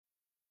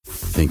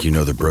Think you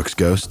know the Brooks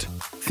Ghost?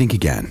 Think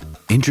again.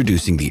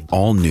 Introducing the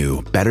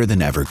all-new,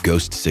 better-than-ever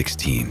Ghost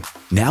 16.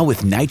 Now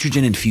with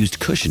nitrogen-infused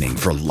cushioning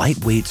for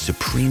lightweight,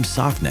 supreme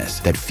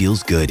softness that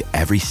feels good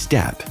every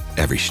step,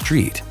 every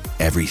street,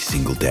 every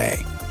single day.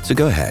 So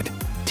go ahead,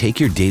 take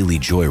your daily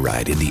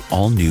joyride in the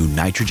all-new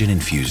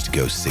nitrogen-infused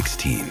Ghost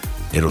 16.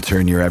 It'll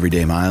turn your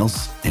everyday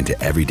miles into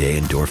everyday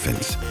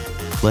endorphins.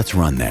 Let's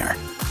run there.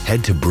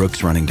 Head to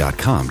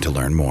brooksrunning.com to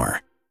learn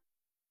more.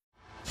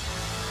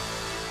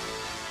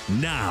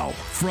 Now,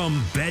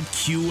 from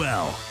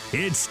BetQL,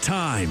 it's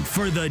time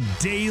for the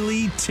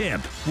Daily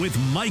Tip with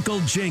Michael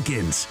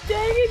Jenkins. Dang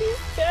it,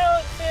 he's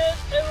talented.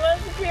 And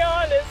let's be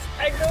honest,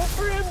 I go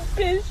for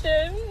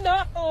ambition,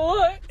 not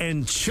look.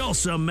 And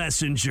Chelsea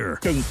Messenger.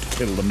 Don't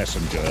kill the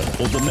messenger,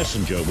 or the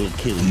messenger will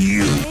kill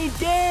you. Hey,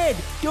 Dad,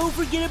 don't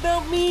forget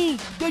about me,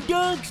 the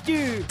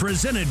dogster.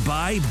 Presented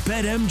by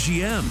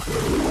BetMGM.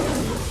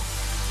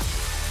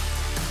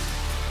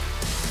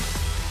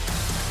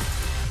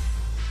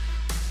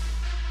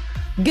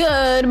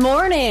 Good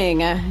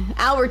morning.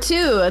 Hour 2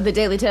 of the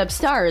Daily Tip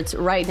starts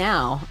right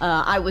now.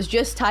 I was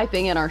just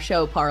typing in our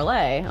show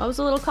parlay. I was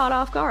a little caught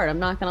off guard, I'm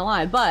not going to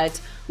lie. But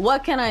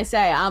what can I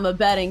say? I'm a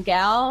betting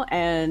gal,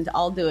 and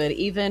I'll do it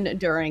even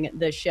during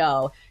the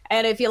show.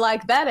 And if you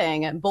like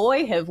betting,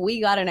 boy, have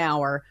we got an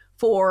hour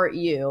for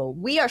you.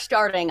 We are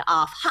starting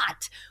off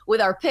hot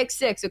with our pick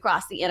six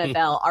across the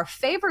NFL, our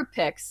favorite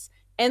picks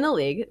in the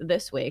league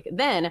this week.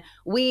 Then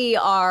we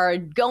are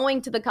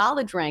going to the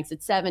college ranks at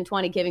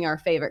 7:20, giving our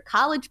favorite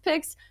college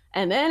picks.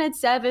 And then at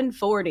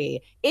 7:40,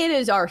 it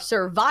is our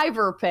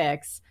survivor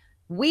picks.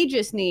 We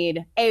just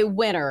need a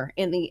winner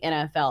in the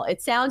NFL. It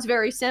sounds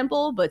very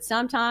simple, but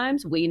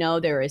sometimes we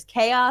know there is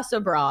chaos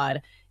abroad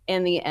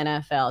in the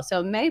NFL.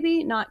 So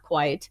maybe not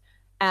quite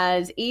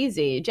as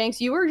easy.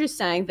 Jenks, you were just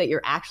saying that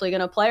you're actually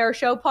going to play our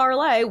show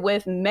parlay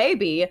with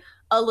maybe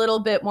a little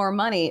bit more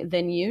money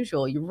than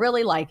usual. You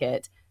really like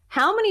it.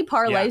 How many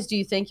parlays do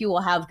you think you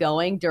will have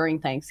going during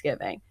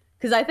Thanksgiving?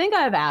 Because I think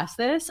I've asked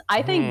this.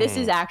 I think this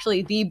is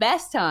actually the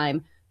best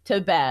time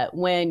to bet,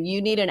 when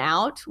you need an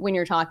out, when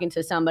you're talking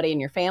to somebody in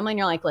your family and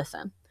you're like,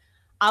 listen,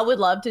 I would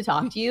love to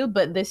talk to you,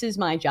 but this is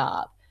my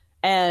job.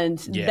 And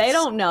they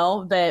don't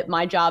know that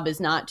my job is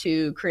not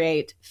to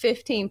create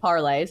 15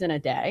 parlays in a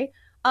day,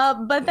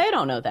 but they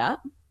don't know that.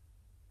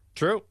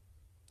 True.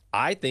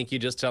 I think you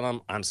just tell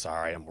them, I'm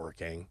sorry, I'm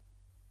working.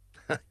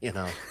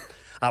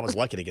 I was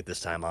lucky to get this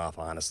time off,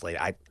 honestly.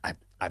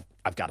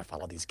 I've got to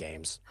follow these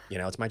games.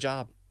 It's my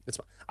job.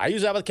 I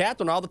use that with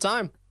Catherine all the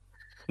time.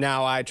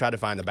 Now I try to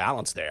find the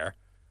balance there,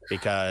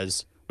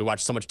 because we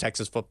watch so much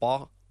Texas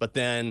football. But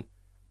then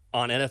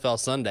on NFL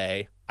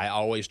Sunday, I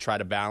always try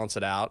to balance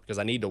it out, because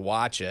I need to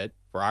watch it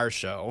for our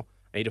show.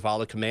 I need to follow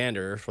the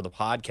Commander for the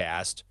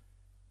podcast.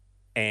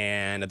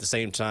 And at the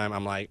same time,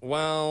 I'm like,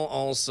 well,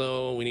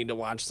 also we need to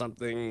watch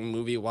something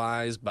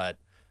movie-wise. But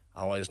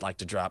I always like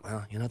to drop,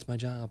 it's my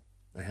job.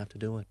 I have to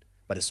do it.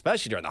 But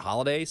especially during the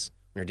holidays,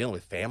 when you're dealing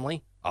with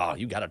family,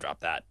 you got to drop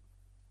that.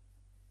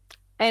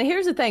 And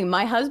here's the thing.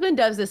 My husband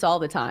does this all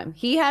the time.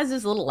 He has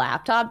his little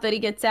laptop that he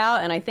gets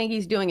out, and I think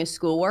he's doing his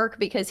schoolwork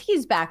because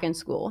he's back in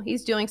school.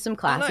 He's doing some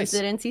classes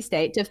at NC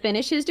State to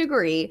finish his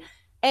degree.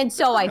 And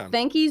so I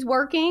think he's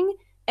working,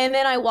 and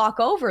then I walk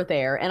over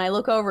there, and I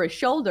look over his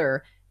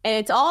shoulder, and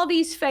it's all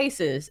these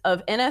faces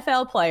of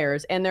NFL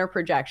players and their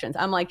projections.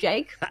 I'm like,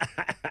 Jake,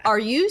 are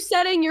you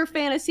setting your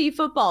fantasy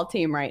football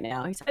team right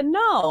now? He said,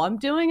 no, I'm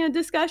doing a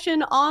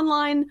discussion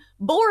online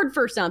board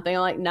for something.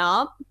 I'm like,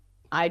 no,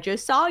 I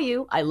just saw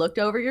you. I looked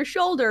over your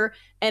shoulder,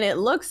 and it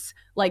looks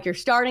like you're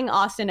starting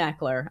Austin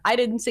Eckler. I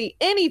didn't see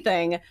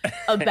anything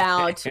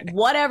about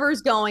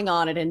whatever's going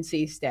on at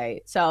NC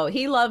State. So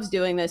he loves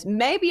doing this.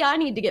 Maybe I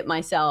need to get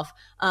myself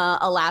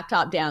a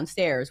laptop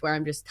downstairs where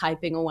I'm just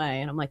typing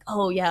away. And I'm like,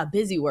 oh, yeah,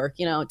 busy work,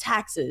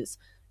 taxes,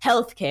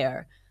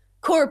 healthcare,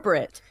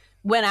 corporate,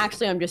 when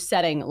actually I'm just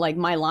setting like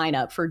my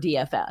lineup for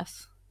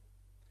DFS.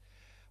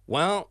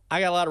 Well,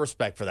 I got a lot of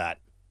respect for that.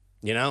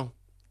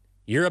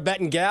 You're a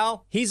betting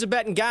gal, he's a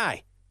betting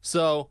guy.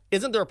 So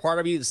isn't there a part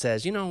of you that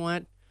says, you know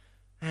what?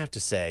 I have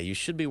to say, you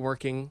should be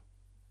working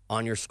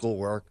on your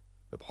schoolwork,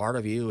 but part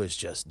of you is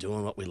just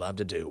doing what we love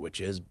to do, which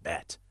is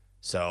bet.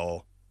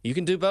 So you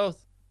can do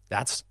both.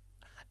 That's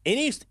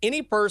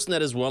any person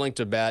that is willing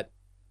to bet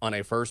on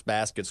a first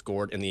basket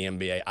scored in the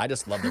NBA. I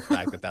just love the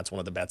fact that that's one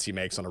of the bets he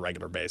makes on a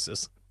regular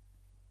basis.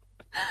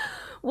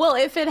 Well,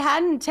 if it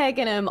hadn't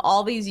taken him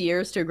all these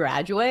years to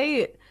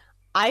graduate,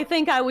 I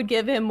think I would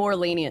give him more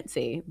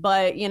leniency.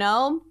 But,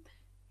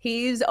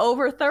 he's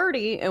over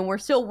 30 and we're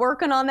still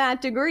working on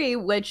that degree,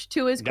 which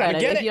to his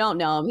credit, if you don't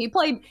know him, he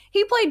played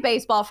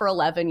baseball for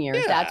 11 years.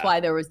 Yeah. That's why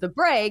there was the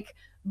break.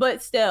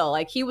 But still,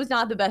 he was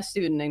not the best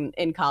student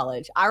in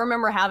college. I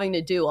remember having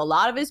to do a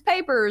lot of his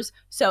papers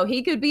so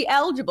he could be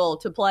eligible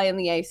to play in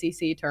the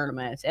ACC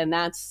tournament. And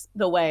that's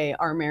the way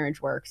our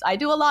marriage works. I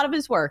do a lot of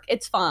his work.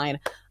 It's fine.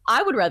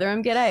 I would rather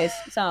him get A's.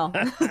 So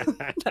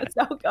that's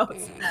how it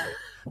goes.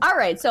 All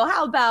right. So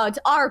how about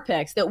our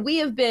picks that we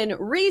have been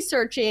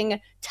researching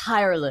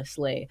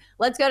tirelessly?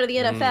 Let's go to the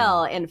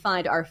NFL and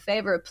find our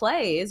favorite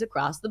plays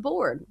across the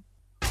board.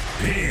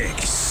 Pick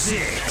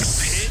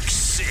six.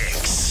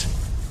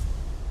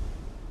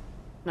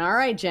 All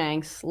right,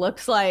 Jenks.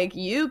 Looks like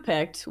you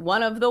picked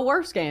one of the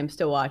worst games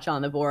to watch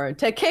on the board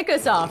to kick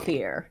us off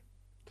here.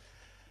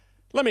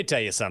 Let me tell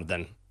you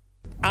something.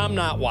 I'm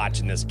not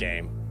watching this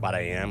game, but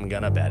I am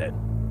going to bet it.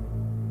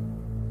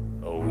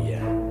 Oh,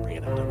 yeah. Bring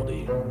it up, Double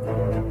D.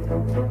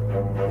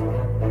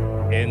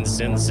 In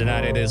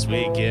Cincinnati this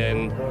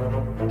weekend,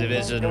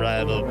 division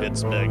rival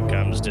Pittsburgh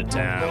comes to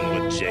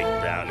town with Jake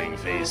Browning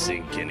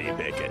facing Kenny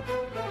Pickett.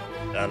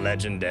 A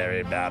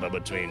legendary battle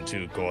between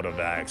two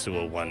quarterbacks who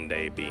will one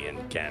day be in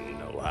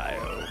Canton,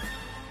 Ohio.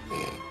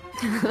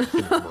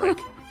 Break.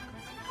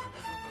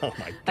 Oh,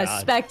 my God.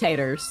 As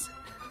spectators.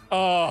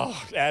 Oh,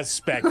 as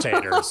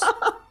spectators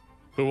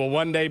who will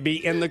one day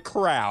be in the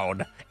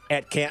crowd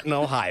at Canton,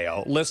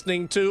 Ohio,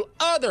 listening to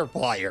other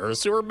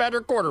players who are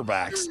better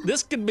quarterbacks.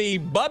 This could be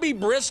Bubby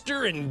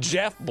Brister and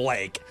Jeff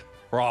Blake,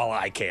 for all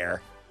I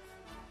care.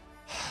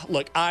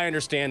 Look, I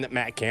understand that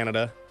Matt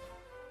Canada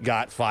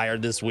got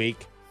fired this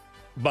week,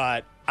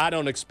 but I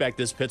don't expect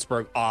this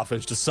Pittsburgh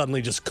offense to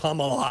suddenly just come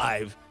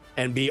alive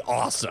and be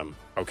awesome,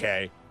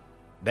 okay?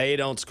 They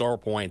don't score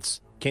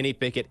points. Kenny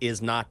Pickett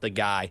is not the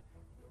guy.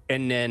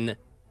 And then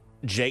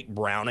Jake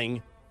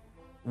Browning.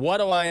 What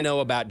do I know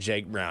about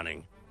Jake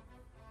Browning?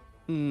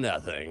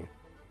 Nothing.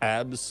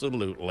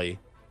 Absolutely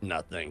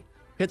nothing.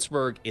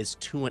 Pittsburgh is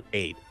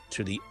 2-8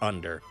 to the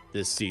under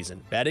this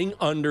season. Betting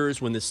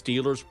unders when the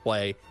Steelers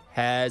play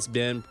has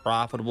been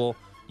profitable.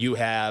 You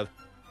have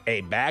a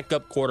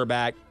backup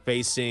quarterback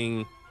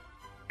facing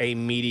a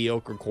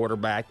mediocre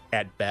quarterback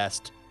at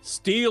best.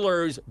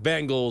 Steelers,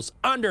 Bengals,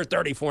 under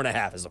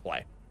 34.5 is a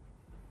play.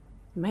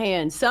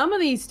 Man, some of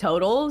these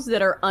totals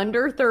that are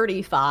under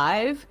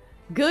 35,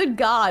 good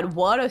God,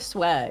 what a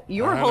sweat.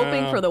 You're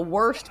hoping for the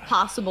worst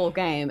possible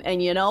game.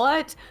 And you know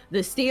what?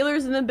 The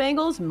Steelers and the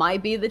Bengals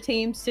might be the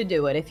teams to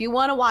do it. If you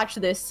want to watch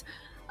this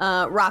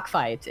rock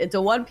fight, it's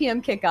a 1 p.m.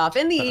 kickoff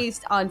in the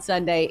East on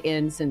Sunday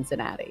in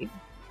Cincinnati.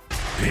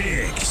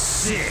 Pick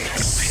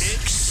six.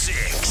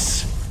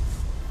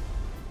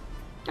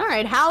 All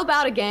right, how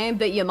about a game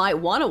that you might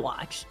want to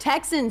watch?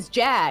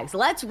 Texans-Jags.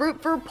 Let's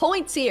root for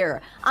points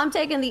here. I'm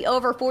taking the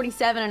over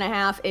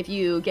 47.5. If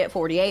you get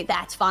 48,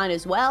 that's fine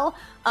as well.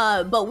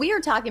 But we are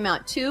talking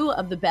about two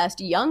of the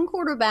best young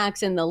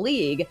quarterbacks in the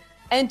league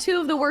and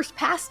two of the worst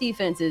pass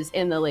defenses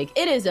in the league.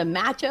 It is a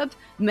matchup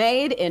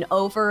made in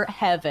over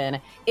heaven.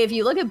 If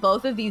you look at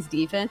both of these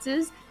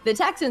defenses, the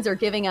Texans are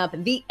giving up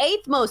the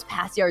 8th most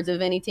pass yards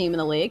of any team in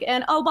the league.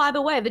 And oh, by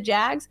the way, the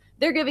Jags,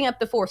 they're giving up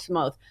the fourth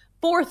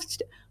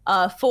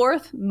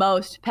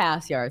most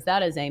pass yards.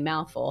 That is a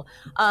mouthful.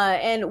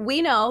 And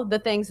we know the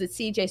things that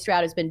CJ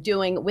Stroud has been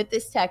doing with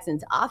this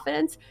Texans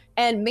offense.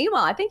 And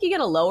meanwhile, I think you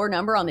get a lower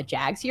number on the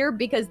Jags here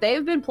because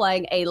they've been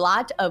playing a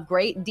lot of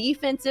great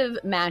defensive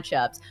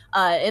matchups.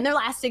 In their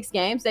last 6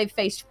 games, they've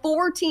faced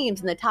 4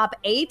 teams in the top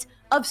 8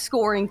 of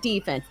scoring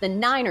defense: the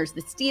Niners,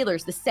 the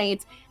Steelers, the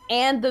Saints,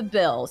 and the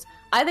Bills.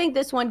 I think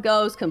this one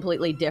goes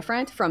completely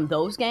different from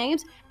those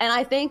games, and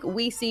I think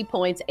we see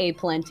points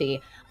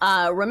aplenty.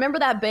 Remember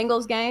that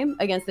Bengals game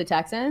against the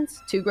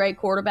Texans? 2 great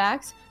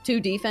quarterbacks, 2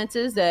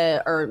 defenses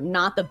that are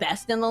not the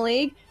best in the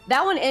league.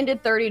 That one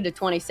ended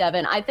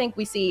 30-27. I think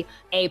we see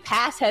a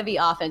pass-heavy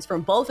offense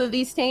from both of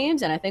these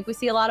teams, and I think we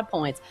see a lot of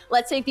points.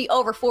 Let's take the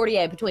over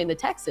 48 between the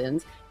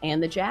Texans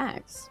and the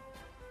Jags.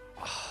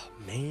 Oh,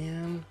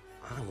 man.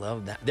 I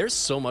love that. There's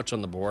so much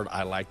on the board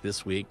I like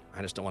this week.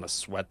 I just don't want to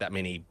sweat that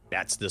many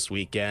bets this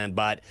weekend.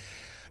 But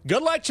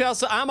good luck,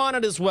 Chelsea. I'm on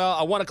it as well.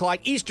 A 1 o'clock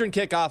Eastern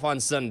kickoff on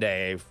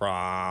Sunday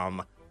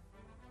from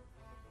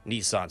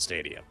Nissan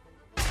Stadium.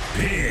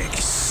 Pick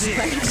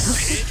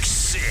six.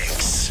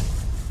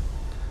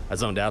 I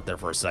zoned out there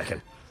for a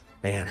second.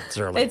 Man, it's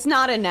early. It's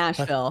not in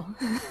Nashville.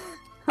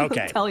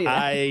 Okay. I'll tell you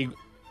that.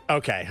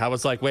 I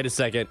was like, wait a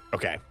second.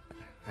 Okay.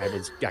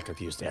 Got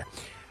confused there.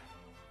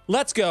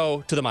 Let's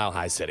go to the Mile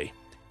High City.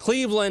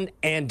 Cleveland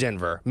and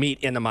Denver meet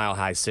in the Mile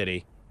High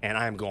City, and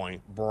I'm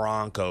going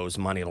Broncos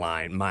money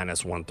line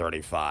minus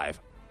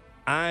 135.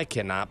 I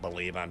cannot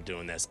believe I'm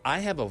doing this. I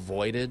have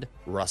avoided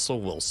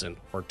Russell Wilson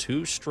for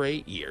 2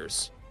 straight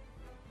years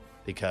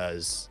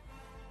because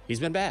he's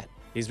been bad.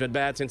 He's been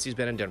bad since he's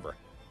been in Denver.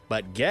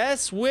 But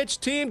guess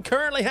which team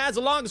currently has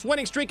the longest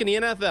winning streak in the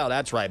NFL?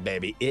 That's right,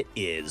 baby. It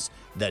is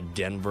the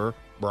Denver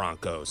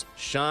Broncos.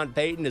 Sean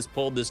Payton has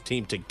pulled this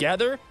team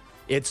together.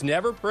 It's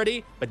never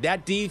pretty, but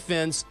that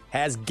defense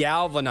has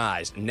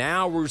galvanized.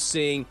 Now we're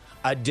seeing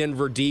a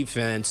Denver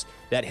defense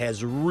that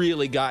has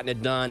really gotten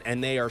it done,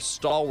 and they are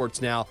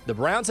stalwarts now. The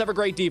Browns have a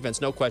great defense,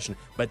 no question,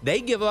 but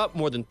they give up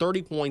more than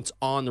 30 points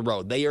on the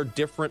road. They are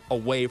different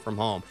away from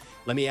home.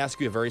 Let me ask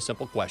you a very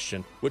simple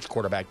question. Which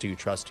quarterback do you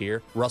trust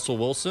here? Russell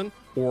Wilson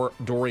or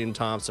Dorian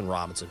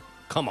Thompson-Robinson?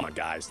 Come on,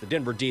 guys. The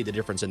Denver D, the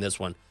difference in this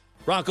one.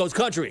 Broncos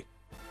country.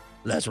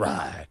 Let's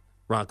ride.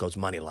 Broncos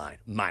money line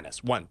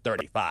minus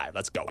 135.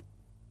 Let's go.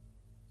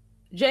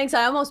 Jenks,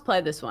 I almost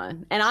played this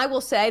one. And I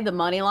will say the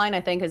money line, I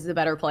think, is the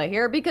better play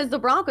here because the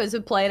Broncos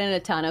have played in a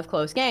ton of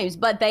close games,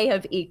 but they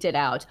have eked it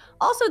out.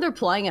 Also, they're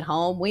playing at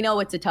home. We know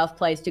it's a tough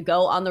place to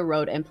go on the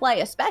road and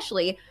play,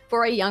 especially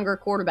for a younger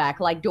quarterback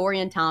like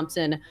Dorian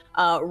Thompson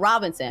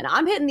Robinson.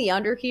 I'm hitting the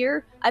under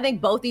here. I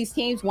think both these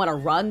teams want to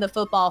run the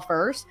football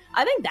first.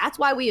 I think that's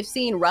why we have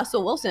seen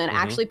Russell Wilson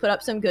actually put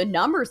up some good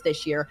numbers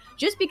this year,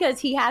 just because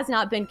he has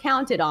not been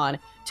counted on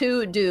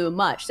to do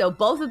much. So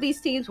both of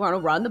these teams want to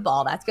run the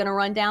ball. That's going to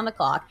run down the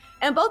clock.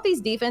 And both these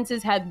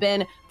defenses have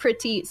been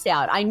pretty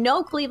stout. I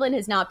know Cleveland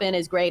has not been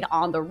as great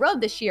on the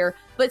road this year,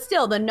 but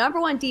still the number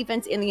one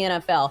defense in the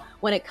NFL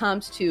when it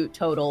comes to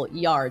total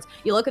yards.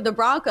 You look at the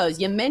Broncos,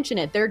 you mentioned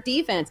it. Their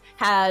defense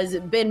has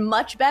been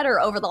much better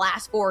over the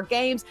last 4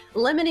 games,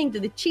 limiting to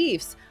the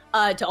Chiefs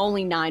to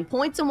only 9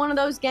 points in one of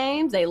those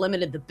games. They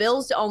limited the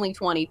Bills to only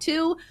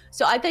 22.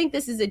 So I think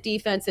this is a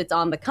defense that's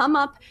on the come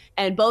up,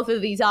 and both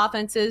of these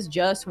offenses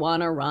just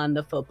want to run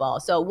the football.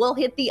 So we'll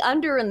hit the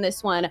under in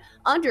this one,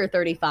 under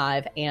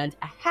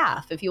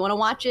 35.5. If you want to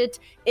watch it,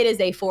 it is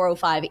a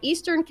 4:05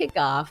 Eastern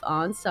kickoff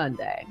on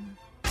Sunday.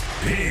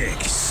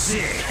 Pick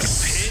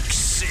six.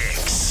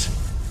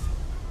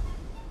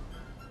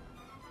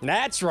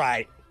 That's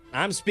right.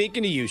 I'm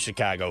speaking to you,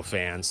 Chicago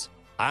fans.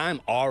 I'm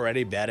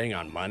already betting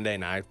on Monday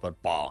Night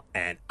Football,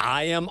 and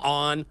I am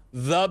on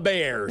the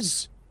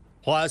Bears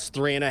plus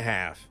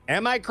 3.5.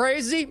 Am I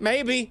crazy?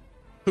 Maybe.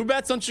 Who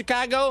bets on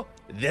Chicago?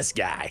 This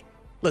guy.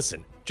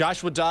 Listen,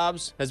 Joshua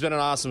Dobbs has been an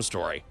awesome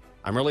story.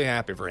 I'm really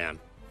happy for him.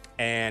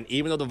 And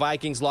even though the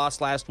Vikings lost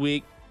last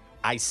week,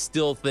 I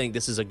still think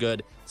this is a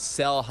good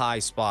sell high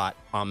spot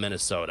on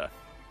Minnesota.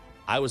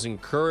 I was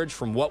encouraged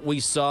from what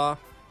we saw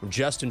from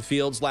Justin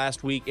Fields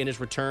last week in his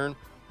return.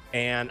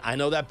 And I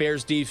know that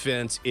Bears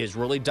defense is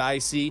really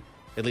dicey.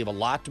 They leave a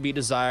lot to be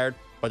desired,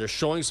 but they're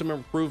showing some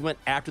improvement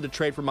after the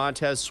trade for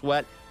Montez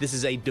Sweat. This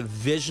is a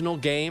divisional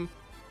game,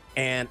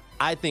 and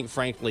I think,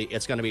 frankly,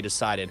 it's going to be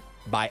decided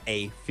by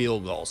a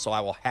field goal. So I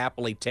will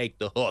happily take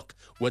the hook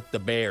with the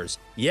Bears.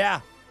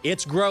 Yeah,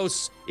 it's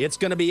gross. It's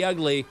going to be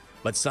ugly,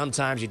 but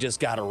sometimes you just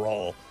got to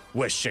roll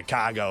with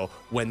Chicago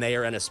when they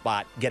are in a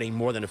spot. Getting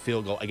more than a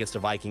field goal against a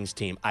Vikings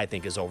team, I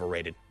think, is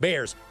overrated.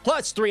 Bears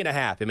plus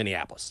 3.5 in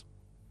Minneapolis.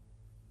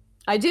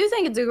 I do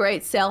think it's a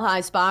great sell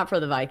high spot for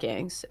the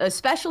Vikings,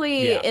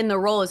 especially in the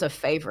role as a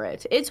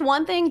favorite. It's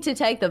one thing to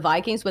take the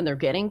Vikings when they're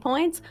getting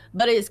points,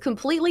 but it is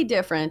completely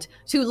different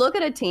to look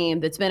at a team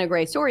that's been a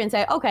great story and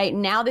say, okay,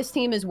 now this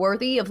team is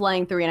worthy of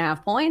laying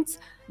 3.5 points.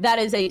 That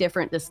is a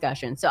different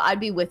discussion. So I'd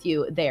be with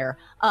you there.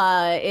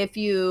 If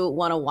you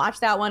want to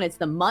watch that one, it's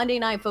the Monday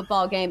Night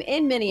Football game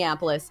in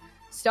Minneapolis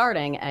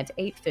starting at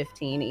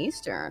 8:15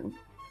 Eastern.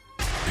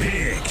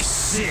 Pick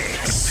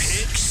six.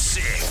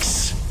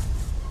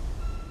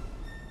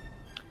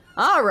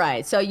 All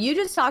right, so you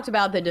just talked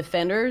about the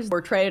Defenders were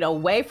traded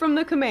away from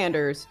the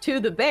Commanders to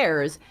the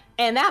Bears,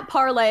 and that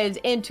parlays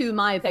into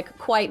my pick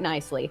quite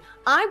nicely.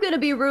 I'm going to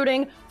be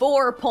rooting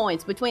for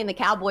points between the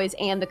Cowboys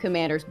and the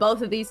Commanders.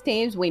 Both of these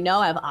teams we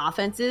know have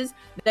offenses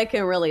that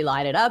can really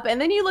light it up. And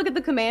then you look at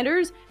the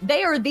Commanders,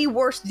 they are the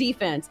worst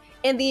defense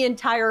in the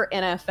entire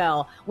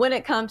NFL when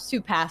it comes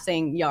to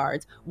passing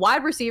yards.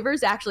 Wide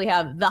receivers actually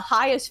have the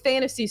highest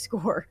fantasy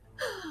score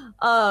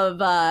of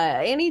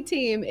any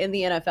team in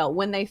the NFL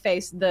when they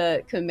face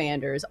the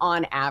Commanders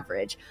on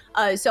average.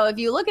 So if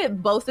you look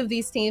at both of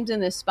these teams in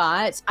this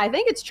spot, I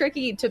think it's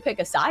tricky to pick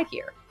a side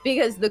here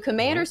because the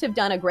Commanders have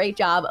done a great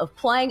job of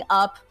playing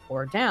up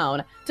or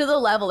down to the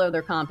level of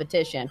their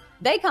competition.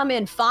 They come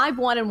in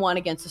 5-1-1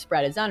 against the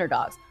spread as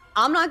underdogs.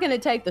 I'm not going to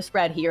take the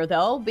spread here,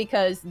 though,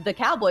 because the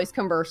Cowboys,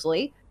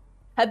 conversely,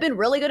 have been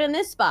really good in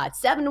this spot,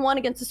 7-1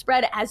 against the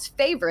spread as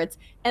favorites,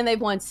 and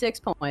they've won 6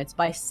 points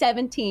by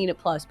 17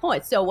 plus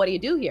points. So what do you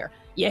do here?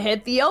 You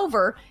hit the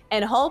over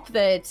and hope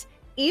that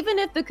even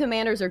if the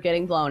Commanders are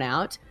getting blown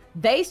out,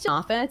 they still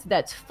have an offense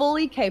that's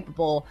fully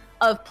capable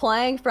of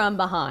playing from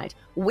behind.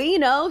 We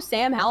know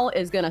Sam Howell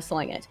is going to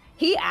sling it.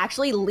 He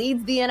actually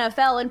leads the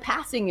NFL in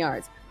passing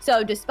yards.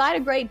 So despite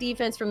a great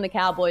defense from the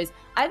Cowboys,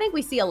 I think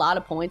we see a lot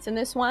of points in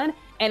this one.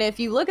 And if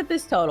you look at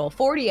this total,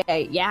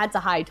 48, yeah, it's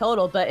a high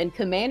total, but in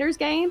Commanders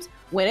games,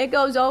 when it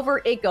goes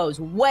over, it goes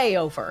way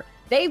over.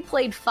 They've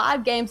played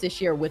 5 games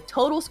this year with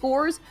total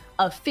scores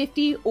of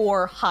 50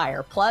 or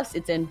higher. Plus,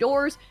 it's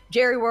indoors,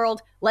 Jerry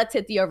World. Let's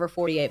hit the over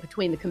 48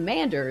 between the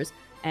Commanders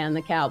and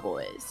the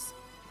Cowboys.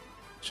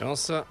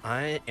 Chelsea,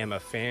 I am a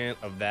fan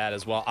of that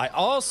as well. I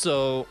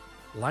also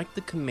like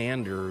the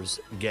Commanders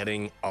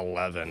getting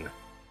 11.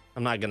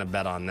 I'm not going to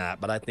bet on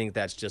that, but I think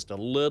that's just a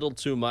little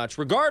too much.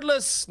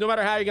 Regardless, no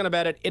matter how you're going to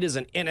bet it, it is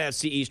an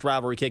NFC East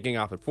rivalry kicking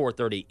off at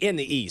 4:30 in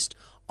the East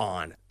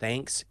on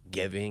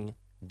Thanksgiving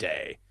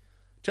Day.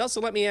 Chelsea,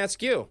 let me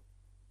ask you,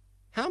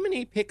 how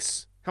many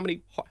parlays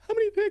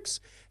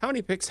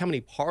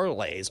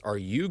are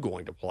you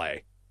going to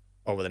play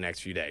over the next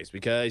few days?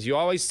 Because you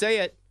always say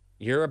it,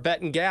 you're a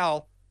betting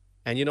gal,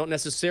 and you don't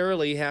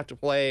necessarily have to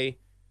play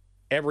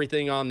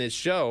everything on this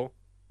show.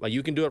 Like,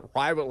 you can do it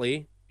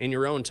privately in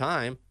your own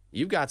time.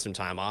 You've got some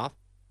time off.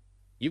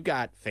 You've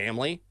got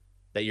family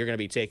that you're going to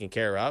be taking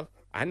care of.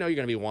 I know you're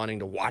going to be wanting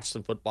to watch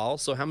some football.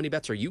 So how many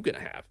bets are you going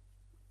to have?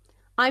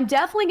 I'm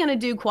definitely going to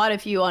do quite a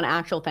few on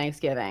actual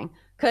Thanksgiving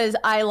because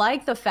I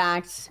like the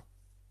fact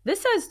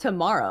this says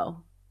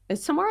tomorrow.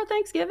 Is tomorrow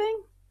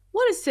Thanksgiving?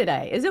 What is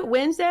today? Is it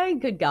Wednesday?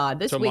 Good God.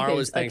 This Tomorrow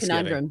week is is a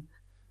Thanksgiving. conundrum.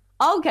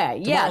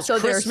 Okay. Yeah. Tomorrow's So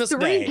Christmas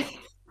there's 3 Day.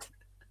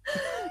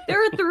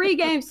 There are 3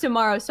 games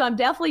tomorrow. So I'm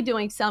definitely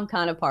doing some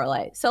kind of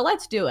parlay. So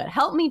let's do it.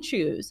 Help me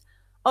choose.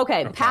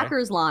 Okay.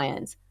 Packers,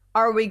 Lions.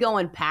 Are we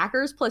going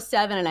Packers plus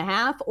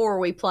 7.5 or are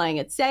we playing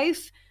it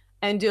safe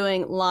and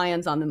doing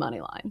Lions on the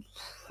money line?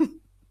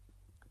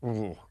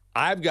 Ooh.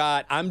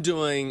 I'm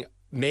doing,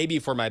 maybe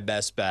for my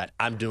best bet,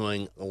 I'm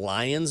doing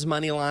Lions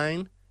money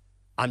line.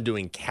 I'm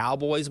doing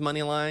Cowboys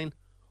money line.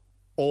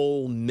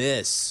 Ole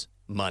Miss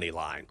money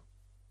line.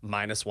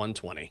 Minus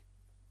 120.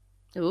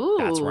 Ooh.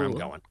 That's where I'm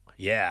going.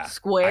 Yeah.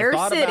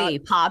 Square City,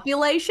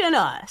 population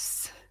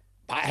us.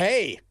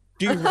 Hey,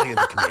 do you really think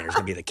the Commanders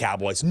going to be the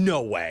Cowboys?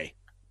 No way.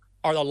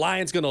 Are the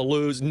Lions going to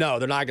lose? No,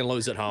 they're not going to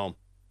lose at home.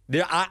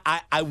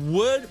 I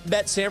would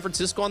bet San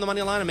Francisco on the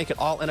money line and make it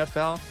all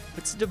NFL.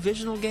 It's a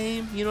divisional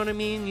game. You know what I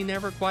mean? You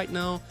never quite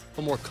know.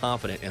 I'm more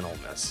confident in Ole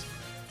Miss.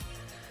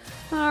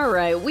 All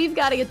right, we've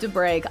got to get to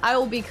break. I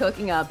will be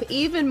cooking up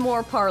even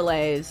more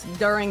parlays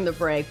during the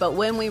break. But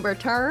when we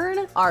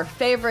return, our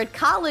favorite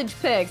college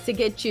picks to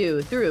get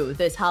you through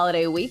this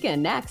holiday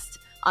weekend next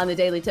on the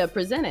Daily Tip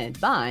presented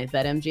by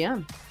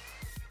BetMGM.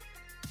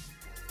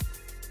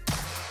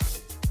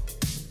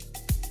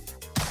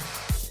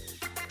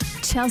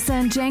 Chelsea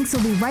and Jenks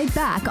will be right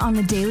back on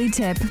the Daily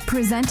Tip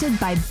presented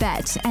by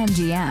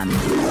BetMGM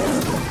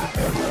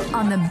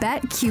on the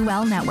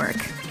BetQL network.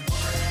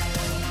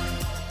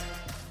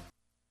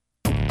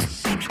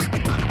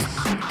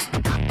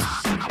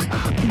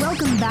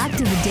 Welcome back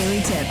to the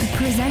Daily Tip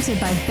presented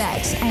by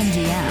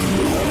BetMGM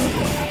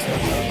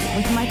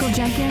with Michael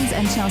Jenkins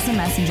and Chelsea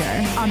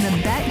Messenger on the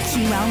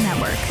BetQL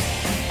network.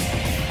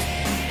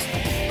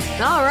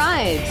 All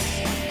right.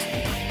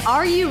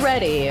 Are you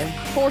ready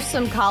for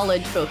some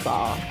college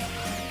football?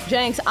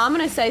 Jenks, I'm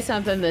going to say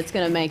something that's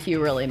going to make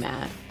you really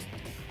mad.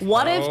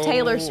 What if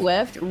Taylor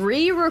Swift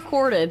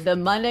re-recorded the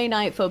Monday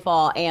Night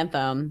Football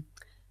anthem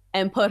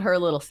and put her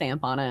little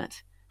stamp on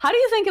it? How do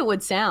you think it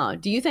would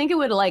sound? Do you think it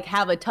would like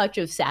have a touch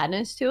of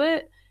sadness to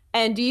it?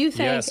 And do you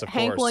think Yes, of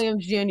Hank course.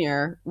 Williams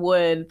Jr.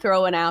 would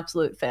throw an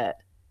absolute fit?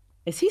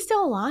 Is he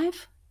still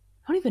alive?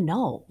 I don't even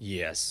know.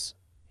 Yes.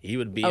 He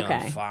would be Okay.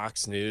 on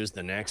Fox News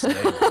the next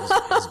day with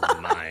his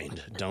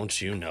mind. Don't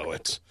you know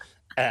it?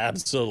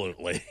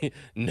 Absolutely.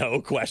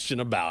 No question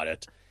about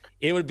it.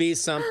 It would be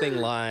something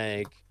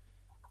like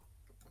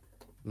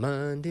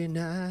Monday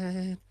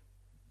night,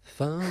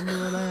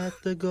 fumble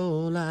at the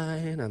goal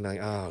line. I'm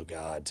like, oh,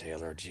 God,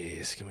 Taylor,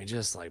 geez. Can we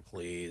just, like,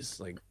 please?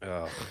 Like,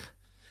 oh.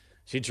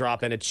 She'd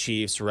drop in a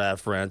Chiefs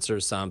reference or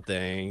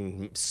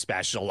something,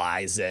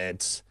 specialize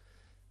it.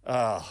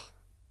 Oh.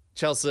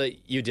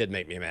 Chelsea, you did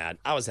make me mad.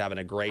 I was having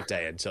a great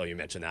day until you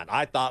mentioned that.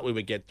 I thought we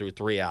would get through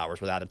 3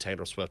 hours without a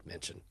Taylor Swift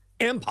mention.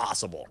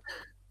 Impossible.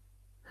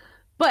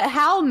 But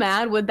how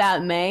mad would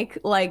that make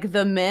like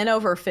the men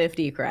over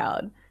 50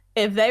 crowd?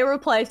 If they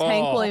replaced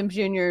Hank Williams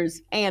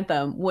Jr.'s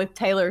anthem with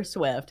Taylor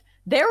Swift,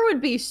 there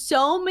would be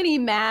so many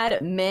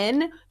mad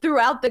men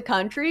throughout the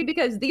country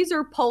because these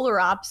are polar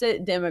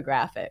opposite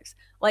demographics.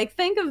 Like,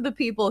 think of the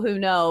people who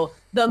know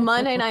the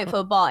Monday Night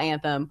Football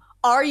anthem.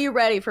 Are you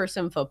ready for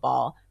some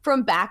football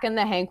from back in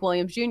the Hank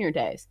Williams Jr.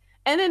 days?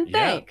 And then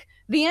think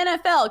the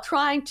NFL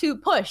trying to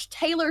push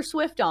Taylor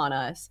Swift on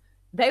us.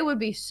 They would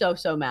be so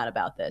mad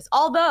about this.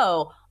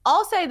 Although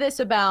I'll say this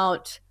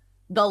about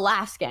the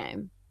last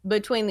game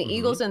between the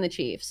Eagles and the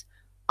Chiefs.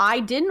 I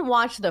didn't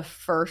watch the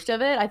first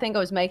of it. I think I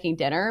was making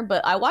dinner,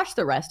 but I watched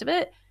the rest of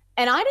it.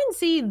 And I didn't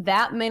see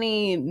that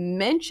many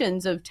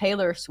mentions of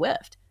Taylor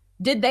Swift.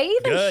 Did they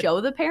even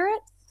show the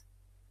parents?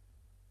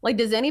 Like,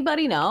 does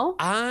anybody know?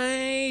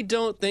 I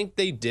don't think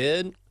they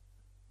did.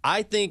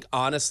 I think,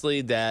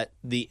 honestly, that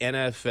the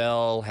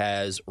NFL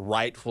has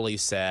rightfully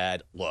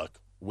said,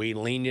 look, we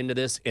leaned into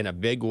this in a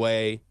big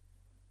way.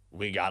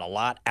 We got a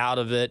lot out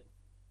of it.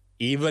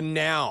 Even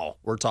now,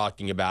 we're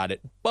talking about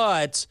it.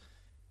 But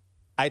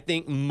I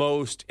think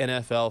most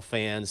NFL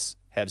fans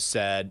have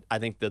said, I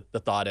think that the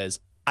thought is,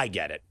 I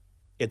get it.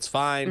 It's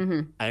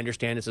fine. I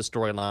understand it's a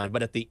storyline.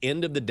 But at the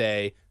end of the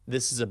day,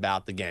 this is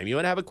about the game. You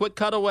want to have a quick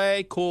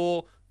cutaway?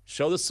 Cool.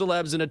 Show the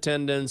celebs in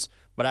attendance.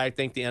 But I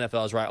think the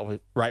NFL has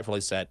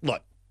rightfully said,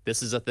 look,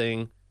 this is a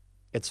thing.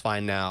 It's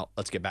fine now.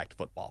 Let's get back to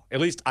football.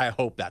 At least I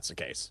hope that's the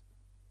case.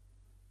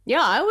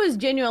 Yeah, I was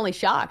genuinely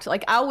shocked.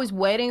 Like, I was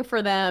waiting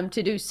for them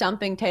to do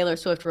something Taylor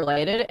Swift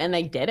related, and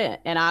they didn't.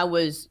 And I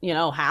was,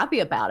 happy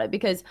about it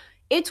because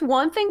it's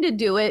one thing to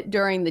do it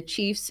during the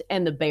Chiefs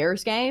and the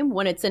Bears game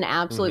when it's an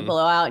absolute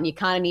blowout and you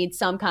kind of need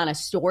some kind of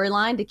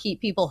storyline to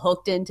keep people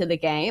hooked into the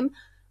game.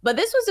 But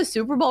this was a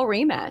Super Bowl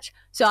rematch.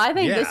 So I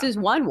think this is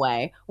one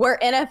way where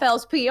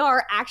NFL's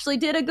PR actually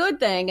did a good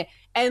thing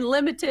and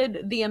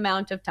limited the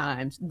amount of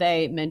times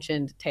they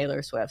mentioned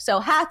Taylor Swift. So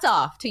hats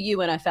off to you,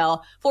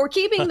 NFL, for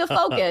keeping the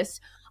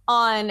focus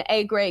on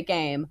a great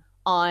game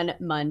on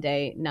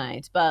Monday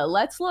night. But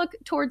let's look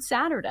towards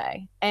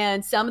Saturday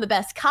and some of the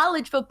best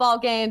college football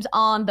games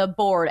on the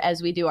board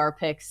as we do our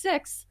pick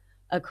six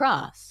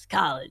across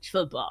college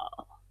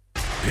football.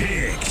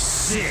 Pick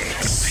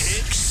six.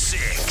 Pick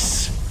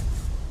six.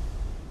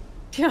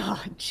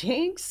 God,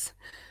 Jinx.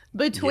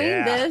 Between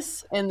Yeah.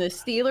 this and the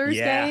Steelers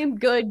Yeah. game,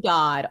 good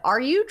God, are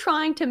you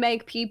trying to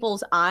make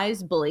people's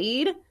eyes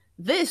bleed?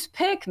 This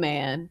pick,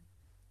 man.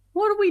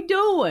 What are we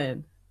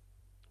doing?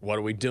 What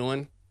are we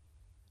doing?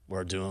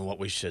 We're doing what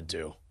we should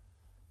do.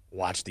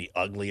 Watch the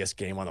ugliest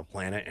game on the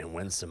planet and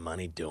win some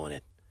money doing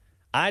it.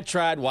 I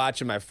tried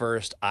watching my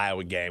first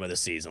Iowa game of the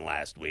season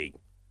last week.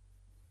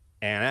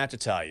 And I have to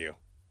tell you,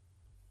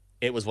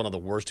 it was one of the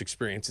worst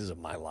experiences of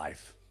my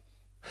life.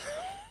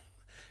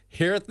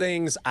 Here are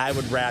things I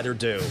would rather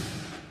do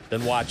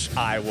than watch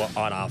Iowa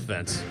on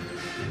offense.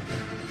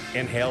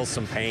 Inhale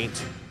some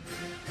paint,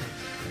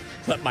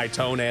 clip my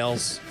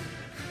toenails,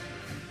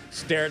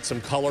 stare at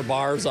some color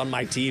bars on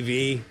my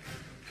TV,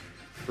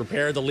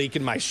 repair the leak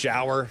in my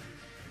shower,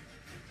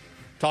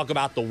 talk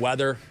about the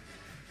weather,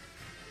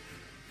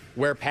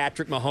 wear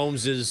Patrick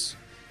Mahomes'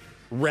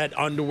 red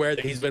underwear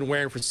that he's been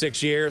wearing for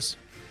 6 years,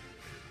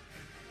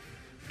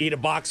 eat a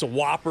box of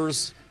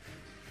Whoppers,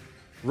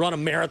 run a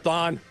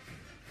marathon,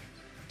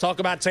 talk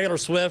about Taylor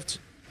Swift.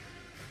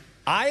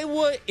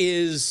 Iowa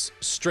is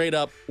straight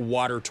up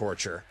water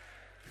torture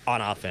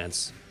on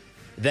offense.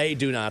 They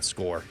do not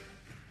score.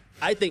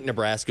 I think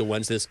Nebraska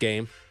wins this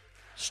game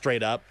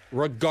straight up,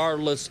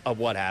 regardless of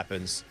what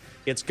happens.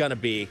 It's going to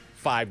be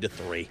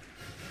 5-3,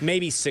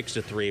 maybe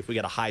 6-3 if we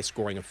get a high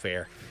scoring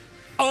affair.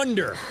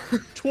 Under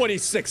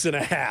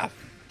 26.5.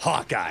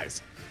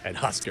 Hawkeyes and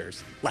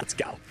Huskers. Let's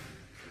go.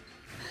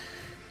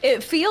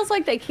 It feels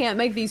like they can't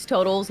make these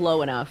totals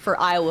low enough for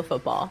Iowa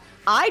football.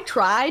 I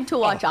tried to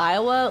watch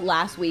Iowa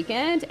last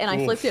weekend, and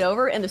I flipped it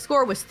over, and the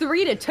score was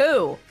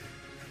 3-2.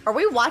 Are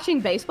we watching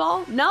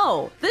baseball?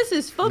 No. This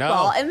is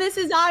football, and this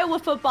is Iowa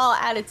football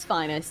at its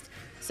finest.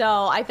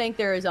 So I think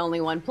there is only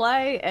one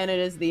play, and it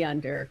is the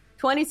under.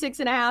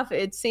 26.5,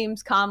 it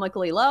seems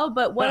comically low,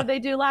 but what did they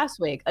do last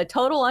week? A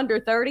total under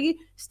 30,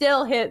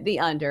 still hit the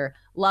under.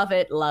 Love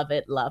it, love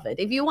it, love it.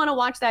 If you want to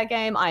watch that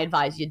game, I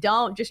advise you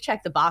don't. Just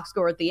check the box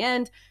score at the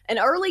end. An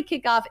early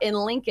kickoff in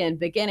Lincoln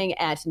beginning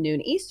at noon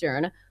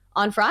Eastern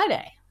on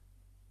Friday.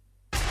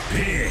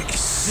 Pick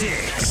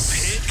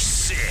six. Pick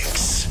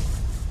six.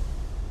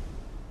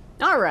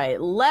 All right,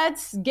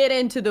 let's get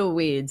into the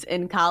weeds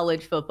in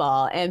college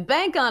football and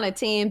bank on a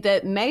team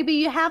that maybe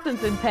you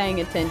haven't been paying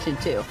attention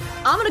to.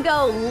 I'm going to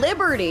go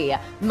Liberty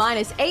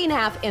minus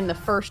 8.5 in the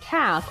first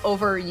half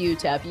over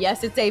UTEP.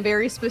 Yes, it's a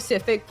very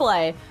specific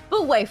play,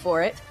 but wait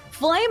for it.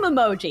 Flame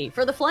emoji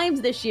for the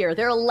Flames this year.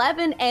 They're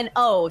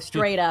 11-0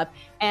 straight up,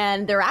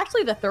 and they're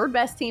actually the third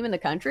best team in the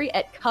country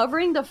at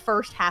covering the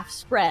first half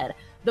spread.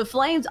 The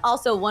Flames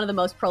also one of the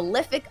most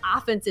prolific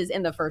offenses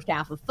in the first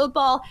half of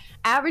football,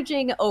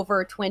 averaging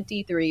over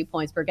 23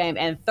 points per game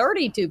and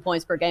 32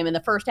 points per game in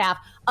the first half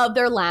of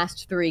their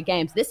last 3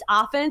 games. This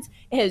offense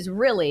has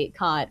really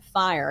caught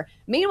fire.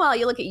 Meanwhile,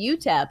 you look at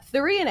UTEP,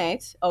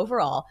 3-8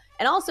 overall,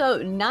 and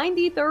also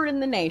 93rd in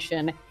the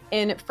nation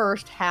in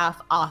first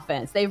half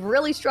offense. They've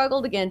really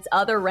struggled against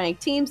other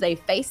ranked teams they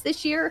faced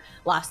this year,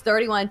 lost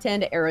 31-10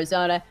 to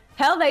Arizona.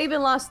 Hell, they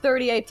even lost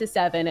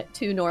 38-7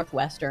 to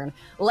Northwestern.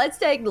 Let's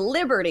take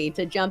Liberty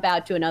to jump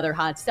out to another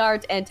hot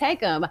start and take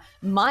them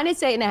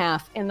minus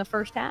 8.5 in the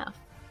first half.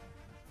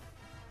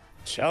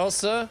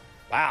 Chelsea?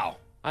 Wow.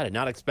 I did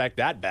not expect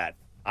that bet.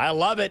 I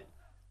love it.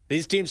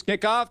 These teams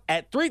kick off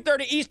at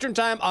 3:30 Eastern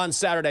time on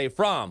Saturday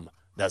from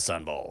the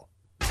Sun Bowl.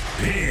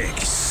 Pick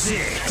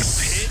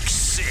six. Pick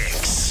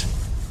six.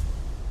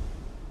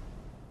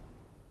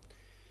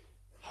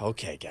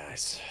 Okay,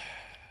 guys.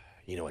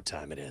 You know what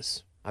time it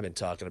is. I've been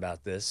talking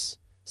about this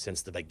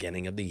since the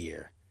beginning of the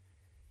year.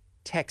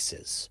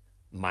 Texas,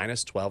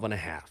 minus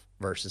 12.5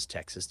 versus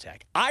Texas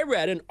Tech. I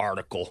read an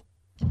article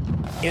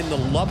in the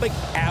Lubbock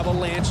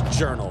Avalanche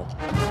Journal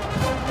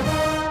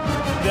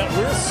that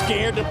we're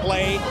scared to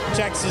play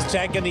Texas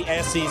Tech in the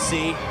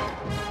SEC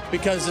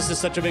because this is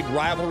such a big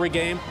rivalry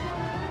game.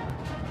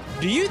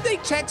 Do you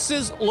think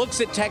Texas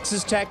looks at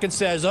Texas Tech and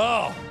says,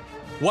 oh,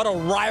 what a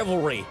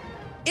rivalry?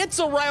 It's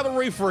a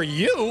rivalry for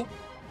you.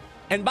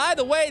 And by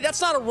the way, that's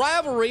not a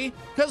rivalry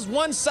because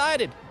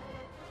one-sided.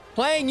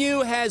 Playing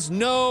you has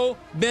no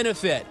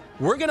benefit.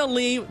 We're going to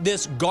leave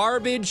this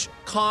garbage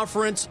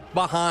conference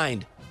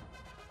behind.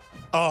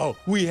 Oh,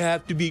 we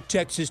have to beat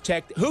Texas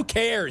Tech. Who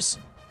cares?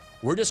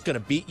 We're just going to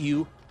beat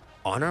you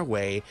on our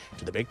way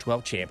to the Big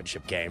 12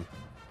 championship game.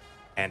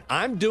 And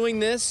I'm doing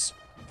this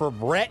for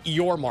Brett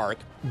Yormark,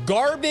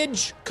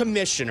 garbage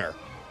commissioner.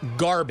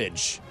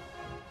 Garbage.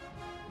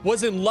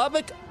 Was in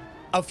Lubbock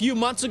a few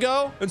months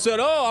ago and said,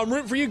 oh, I'm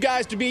rooting for you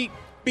guys to beat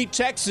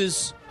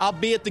Texas. I'll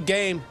be at the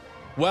game.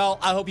 Well,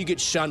 I hope you get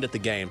shunned at the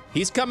game.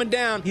 He's coming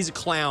down. He's a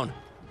clown.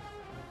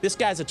 This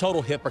guy's a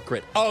total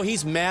hypocrite. Oh,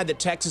 he's mad that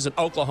Texas and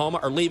Oklahoma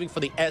are leaving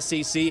for the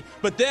SEC,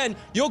 but then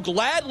you'll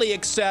gladly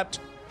accept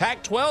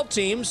Pac-12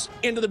 teams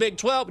into the Big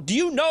 12. Do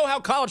you know how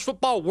college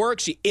football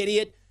works, you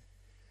idiot?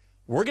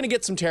 we're going to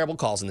get some terrible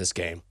calls in this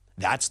game.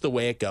 That's the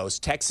way it goes.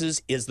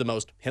 Texas is the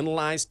most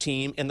penalized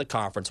team in the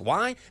conference.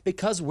 Why?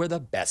 Because we're the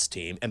best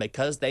team and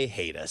because they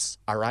hate us.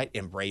 All right?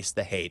 Embrace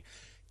the hate.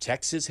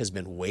 Texas has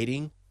been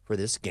waiting for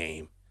this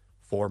game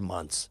for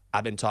months.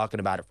 I've been talking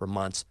about it for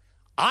months.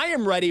 I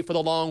am ready for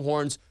the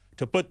Longhorns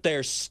to put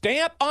their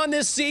stamp on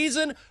this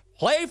season,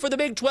 play for the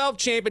Big 12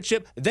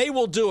 championship. They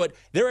will do it.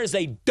 There is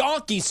a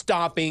donkey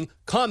stomping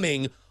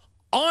coming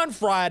on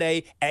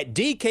Friday at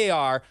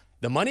DKR.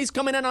 The money's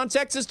coming in on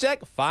Texas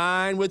Tech.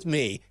 Fine with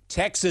me.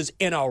 Texas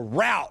in a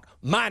rout,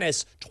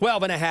 minus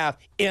 12.5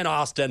 in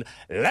Austin.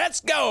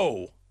 Let's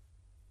go.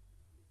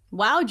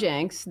 Wow,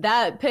 Jenks,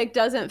 that pick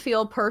doesn't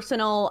feel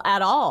personal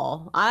at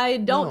all. I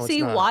don't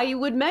see why you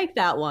would make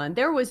that one.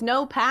 There was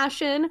no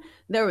passion.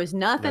 There was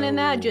nothing in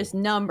that, just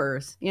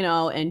numbers,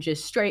 and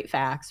just straight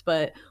facts.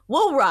 But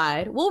we'll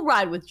ride. We'll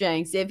ride with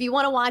Jenks. If you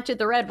want to watch it,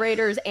 the Red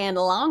Raiders and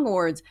the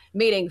Longhorns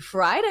meeting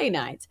Friday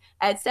nights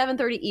at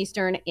 7:30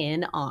 Eastern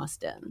in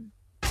Austin.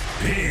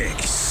 Pick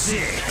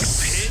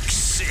six.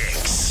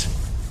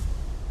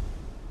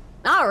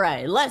 All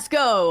right, let's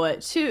go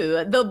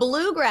to the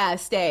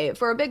Bluegrass State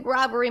for a big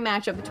rivalry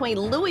matchup between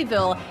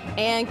Louisville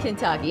and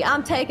Kentucky.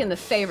 I'm taking the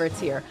favorites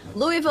here.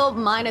 Louisville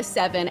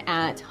 -7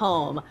 at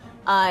home.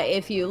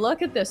 If you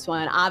look at this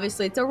one,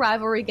 obviously it's a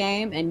rivalry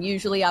game, and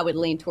usually I would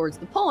lean towards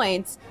the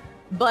points.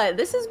 But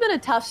this has been a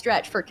tough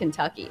stretch for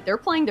Kentucky. They're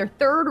playing their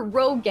third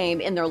road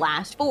game in their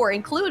last 4,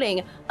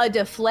 including a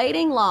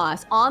deflating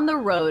loss on the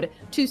road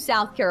to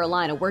South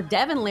Carolina, where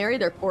Devin Leary,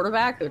 their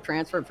quarterback, who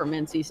transferred from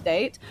NC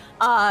State,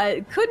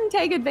 couldn't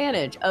take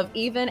advantage of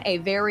even a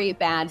very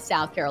bad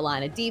South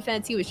Carolina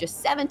defense. He was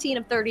just 17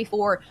 of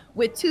 34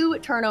 with 2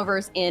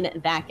 turnovers in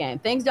that game.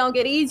 Things don't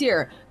get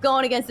easier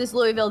going against this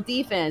Louisville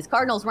defense.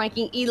 Cardinals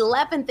ranking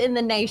 11th in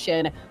the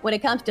nation when it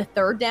comes to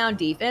third down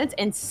defense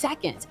and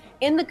 2nd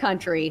in the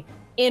country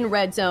in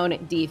red zone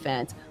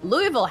defense.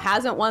 Louisville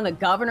hasn't won the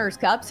Governor's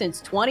Cup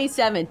since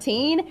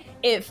 2017.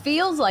 It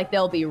feels like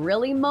they'll be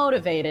really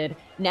motivated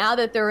now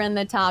that they're in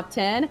the top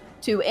 10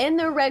 to end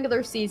their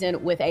regular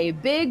season with a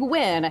big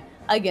win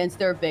against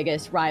their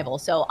biggest rival.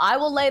 So I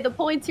will lay the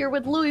points here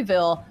with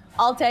Louisville.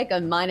 I'll take a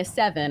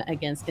 -7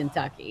 against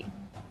Kentucky.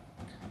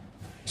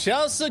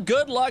 Chelsea,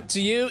 good luck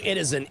to you. It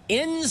is an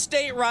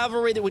in-state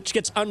rivalry which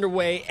gets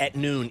underway at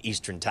noon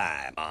Eastern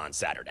time on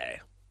Saturday.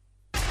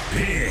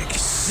 Pick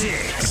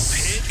six.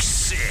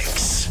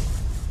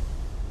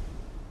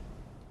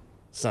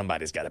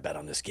 Somebody's got to bet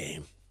on this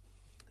game.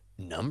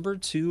 Number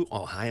 2,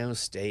 Ohio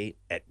State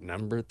at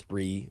number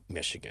 3,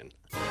 Michigan.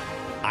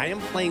 I am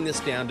playing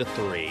this down to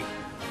 3.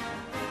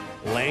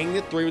 Laying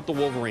the 3 with the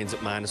Wolverines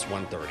at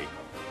 -130.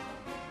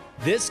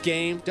 This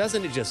game,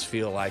 doesn't it just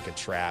feel like a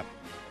trap?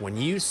 When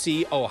you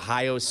see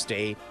Ohio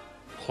State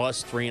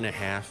plus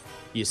 3.5,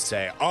 you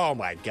say, oh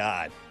my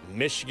God,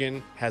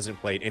 Michigan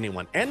hasn't played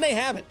anyone. And they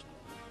haven't.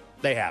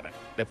 They haven't.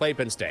 They played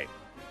Penn State.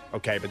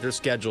 Okay, but their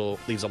schedule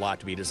leaves a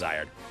lot to be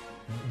desired.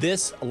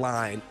 This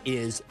line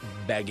is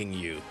begging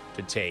you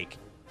to take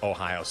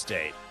Ohio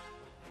State.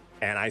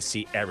 And I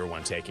see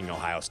everyone taking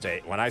Ohio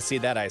State. When I see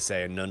that, I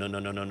say, no.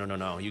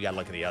 You got to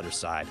look at the other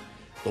side.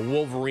 The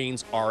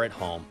Wolverines are at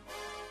home.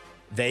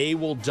 They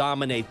will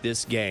dominate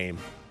this game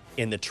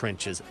in the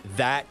trenches.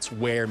 That's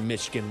where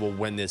Michigan will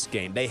win this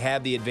game. They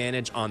have the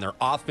advantage on their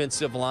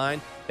offensive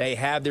line. They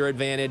have their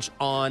advantage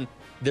on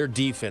their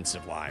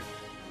defensive line.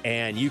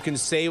 And you can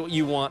say what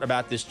you want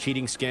about this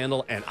cheating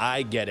scandal, and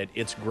I get it.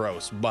 It's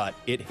gross, but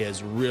it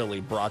has really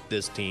brought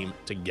this team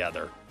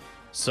together.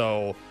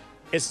 So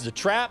this is a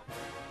trap.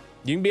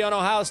 You can be on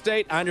Ohio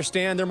State. I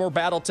understand they're more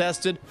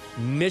battle-tested.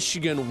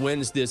 Michigan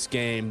wins this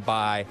game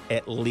by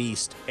at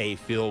least a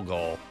field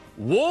goal.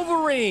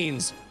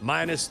 Wolverines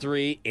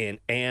 -3 in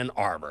Ann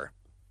Arbor.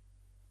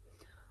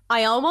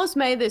 I almost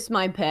made this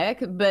my pick,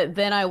 but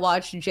then I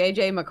watched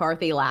J.J.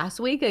 McCarthy last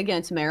week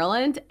against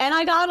Maryland, and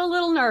I got a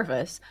little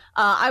nervous.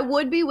 I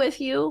would be with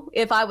you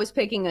if I was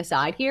picking a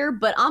side here,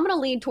 but I'm going to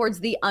lean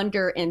towards the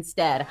under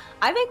instead.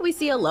 I think we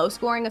see a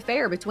low-scoring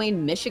affair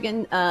between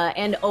Michigan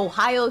and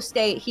Ohio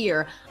State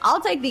here.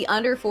 I'll take the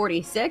under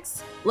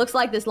 46. Looks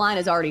like this line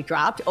has already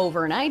dropped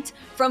overnight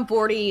from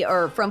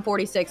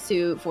 46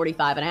 to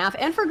 45.5,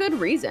 and for good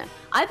reason.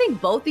 I think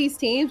both these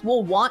teams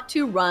will want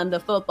to run the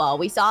football.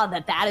 We saw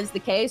that is the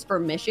case for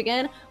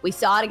Michigan. We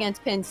saw it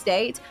against Penn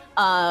State.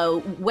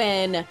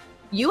 When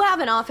you have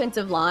an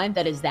offensive line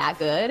that is that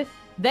good,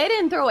 they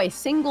didn't throw a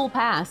single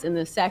pass in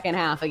the second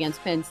half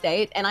against Penn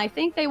State, and I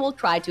think they will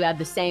try to have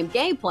the same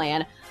game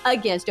plan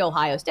against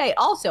Ohio State.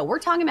 Also, we're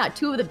talking about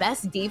 2 of the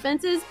best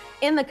defenses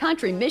in the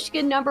country.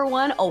 Michigan number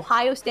 1,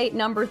 Ohio State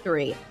number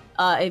 3.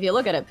 If you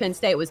look at it, Penn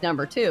State was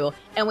number 2,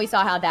 and we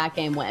saw how that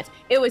game went.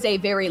 It was a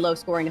very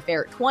low-scoring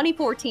affair.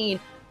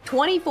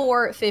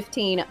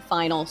 24-15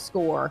 final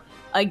score.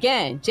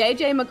 Again,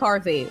 J.J.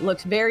 McCarthy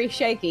looks very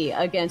shaky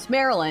against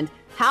Maryland.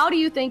 How do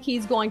you think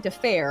he's going to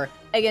fare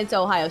against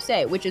Ohio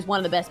State, which is one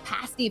of the best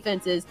pass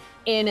defenses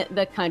in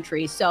the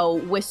country? So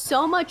with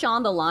so much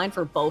on the line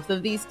for both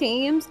of these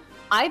teams,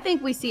 I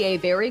think we see a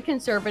very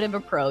conservative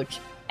approach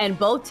and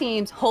both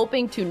teams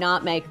hoping to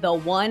not make the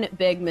one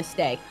big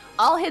mistake.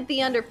 I'll hit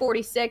the under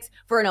 46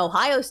 for an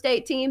Ohio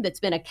State team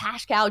that's been a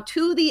cash cow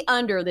to the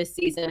under this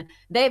season.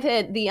 They've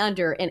hit the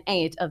under in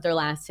 8 of their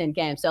last 10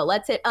 games. So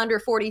let's hit under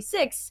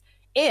 46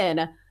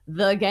 in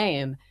the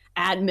game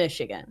at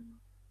Michigan.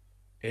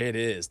 It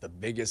is the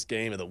biggest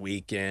game of the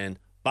weekend.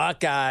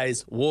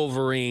 Buckeyes,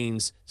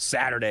 Wolverines,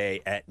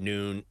 Saturday at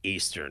noon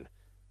Eastern.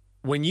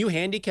 When you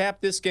handicap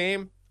this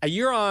game,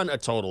 you're on a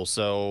total,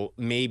 so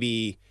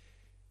maybe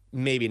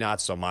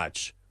not so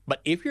much.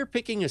 But if you're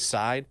picking a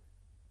side,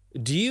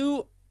 do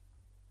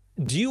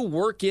you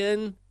work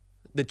in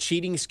the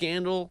cheating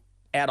scandal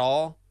at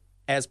all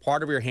as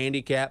part of your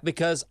handicap?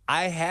 Because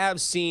I have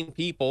seen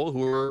people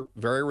who are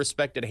very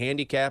respected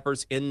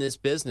handicappers in this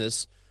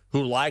business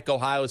who like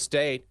Ohio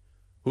State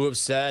who have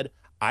said,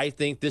 I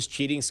think this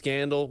cheating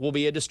scandal will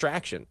be a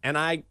distraction. And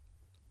I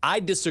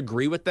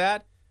disagree with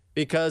that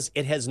because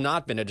it has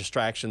not been a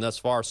distraction thus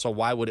far. So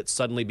why would it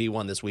suddenly be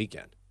one this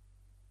weekend?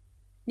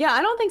 Yeah,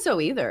 I don't think so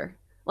either.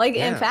 Like,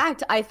 Yeah. in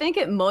fact, I think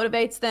it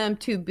motivates them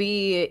to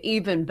be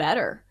even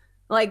better.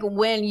 Like,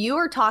 when you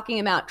are talking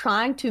about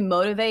trying to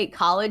motivate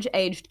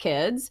college-aged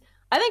kids,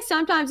 I think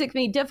sometimes it can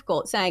be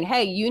difficult saying,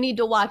 hey, you need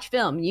to watch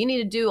film. You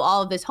need to do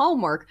all of this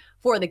homework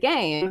for the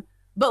game.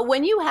 But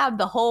when you have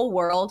the whole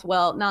world,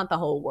 well, not the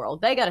whole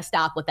world. They got to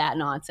stop with that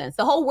nonsense.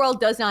 The whole world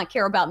does not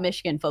care about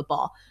Michigan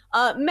football.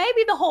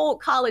 Maybe the whole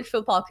college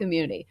football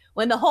community.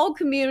 When the whole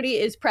community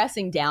is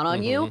pressing down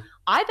on you,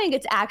 I think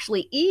it's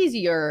actually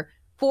easier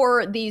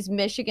for these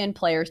Michigan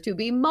players to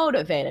be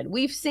motivated.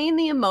 We've seen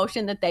the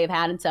emotion that they've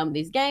had in some of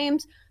these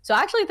games. So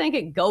I actually think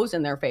it goes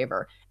in their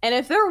favor. And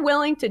if they're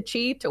willing to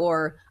cheat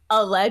or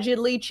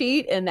allegedly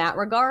cheat in that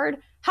regard,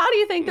 how do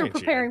you think they're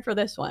preparing for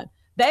this one?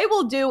 They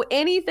will do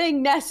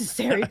anything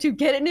necessary to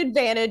get an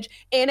advantage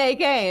in a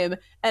game.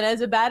 And as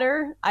a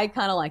bettor, I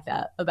kind of like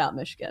that about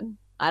Michigan.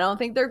 I don't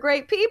think they're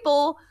great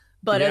people,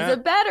 but as a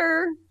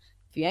bettor,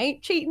 if you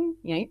ain't cheating,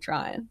 you ain't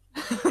trying.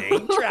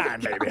 Ain't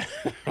trying, baby.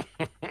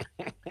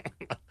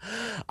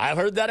 I've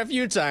heard that a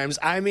few times.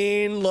 I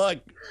mean, look,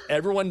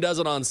 everyone does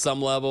it on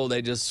some level.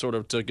 They just sort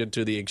of took it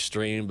to the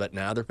extreme, but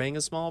now they're paying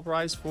a small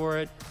price for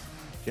it.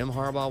 Jim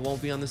Harbaugh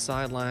won't be on the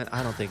sideline.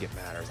 I don't think it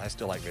matters. I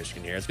still like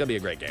Michigan here. It's going to be a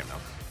great game,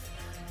 though.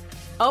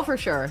 Oh, for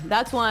sure.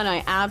 That's one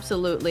I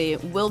absolutely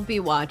will be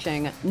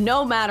watching.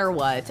 No matter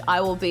what,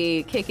 I will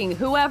be kicking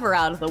whoever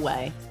out of the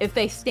way if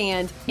they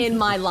stand in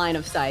my line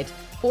of sight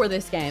for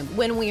this game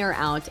when we are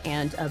out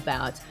and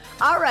about.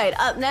 All right,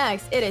 up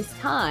next, it is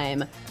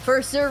time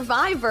for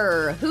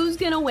Survivor. Who's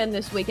going to win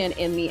this weekend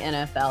in the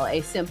NFL?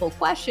 A simple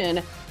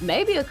question,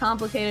 maybe a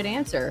complicated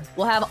answer.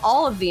 We'll have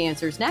all of the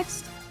answers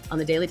next on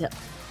the Daily Tip.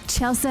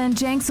 Chelsea and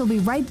Jenks will be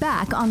right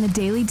back on the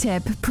Daily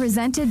Tip,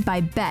 presented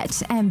by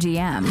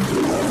BetMGM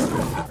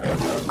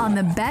on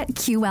the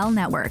BetQL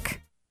network.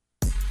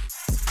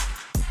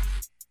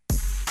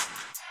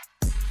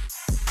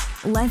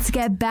 Let's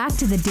get back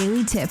to the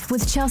Daily Tip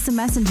with Chelsea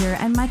Messenger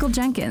and Michael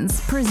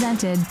Jenkins,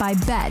 presented by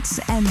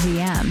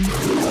BetMGM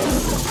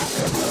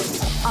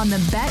on the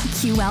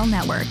BetQL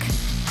network.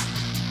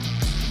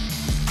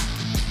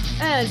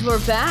 And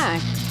we're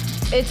back.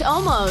 It's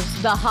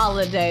almost the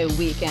holiday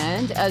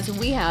weekend as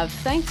we have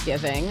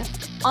Thanksgiving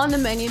on the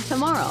menu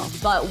tomorrow,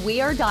 but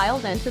we are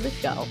dialed into the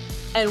show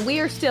and we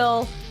are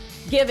still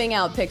giving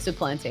out picks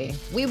aplenty.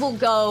 We will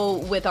go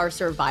with our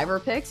Survivor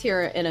picks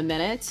here in a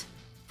minute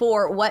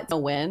for what to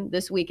win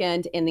this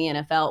weekend in the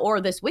NFL, or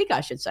this week,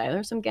 I should say.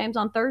 There's some games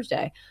on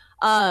Thursday,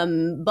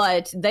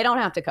 but they don't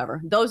have to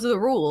cover. Those are the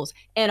rules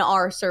in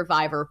our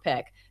Survivor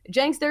pick.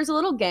 Jenks, there's a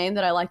little game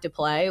that I like to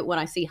play when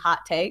I see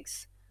hot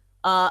takes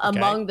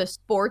among the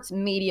sports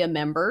media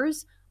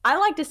members. I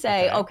like to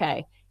say,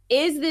 okay,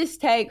 is this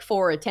take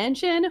for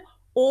attention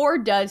or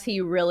does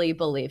he really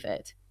believe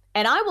it?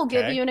 And I will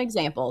give you an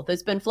example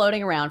that's been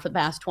floating around for the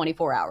past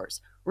 24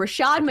 hours.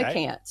 Rashad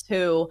McCants,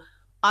 who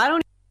I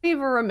don't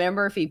even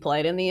remember if he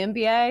played in the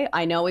NBA.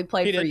 I know he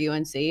played for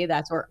UNC.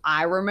 That's where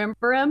I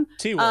remember him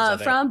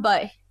from.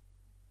 But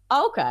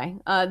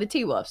the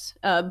T-Wolves.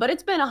 But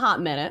it's been a hot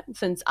minute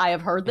since I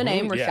have heard the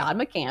name Rashad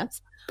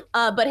McCants.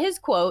 But his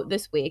quote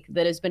this week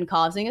that has been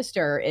causing a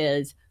stir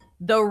is,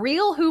 the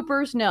real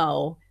Hoopers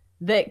know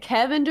that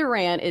Kevin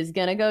Durant is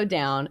going to go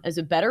down as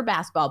a better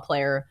basketball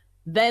player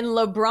than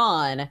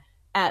LeBron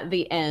at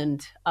the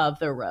end of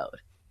the road.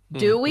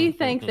 Do we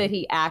think that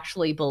he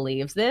actually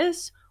believes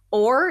this,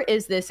 or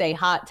is this a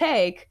hot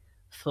take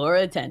for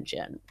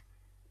attention?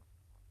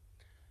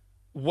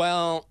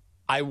 Well,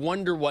 I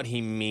wonder what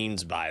he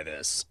means by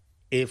this.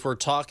 If we're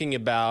talking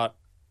about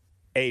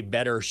a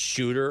better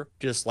shooter,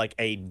 just like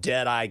a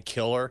dead-eye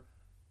killer,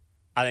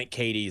 I think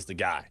KD is the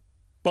guy.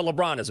 But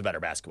LeBron is a better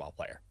basketball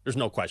player. There's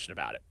no question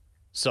about it.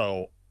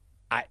 So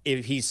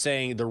if he's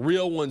saying the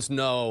real ones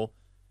know,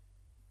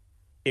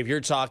 if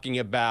you're talking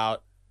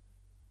about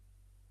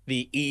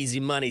the easy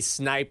money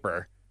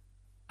sniper,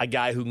 a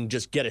guy who can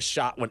just get a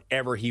shot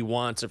whenever he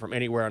wants it from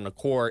anywhere on the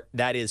court,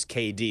 that is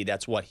KD.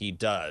 That's what he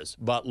does.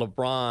 But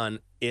LeBron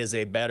is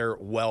a better,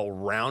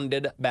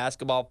 well-rounded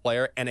basketball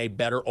player and a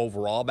better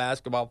overall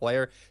basketball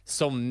player.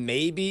 So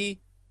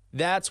maybe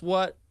that's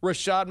what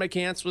Rashad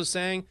McCants was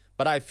saying,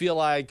 but I feel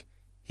like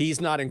he's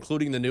not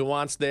including the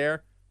nuance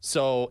there.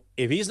 So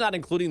if he's not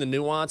including the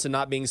nuance and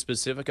not being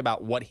specific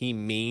about what he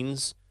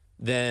means,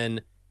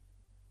 then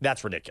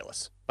that's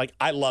ridiculous. Like,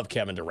 I love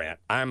Kevin Durant.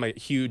 I'm a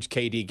huge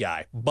KD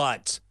guy,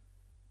 but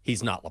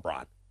he's not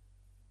LeBron.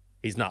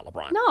 He's not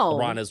LeBron. No.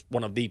 LeBron is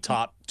one of the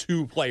top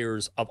 2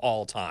 players of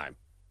all time.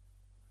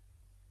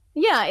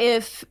 Yeah,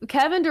 if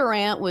Kevin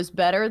Durant was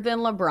better than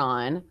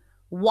LeBron,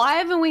 why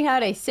haven't we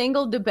had a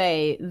single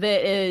debate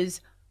that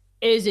is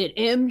it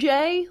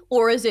MJ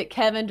or is it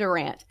Kevin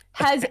Durant?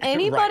 Has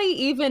anybody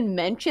even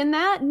mentioned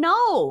that?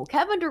 No,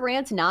 Kevin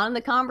Durant's not in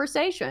the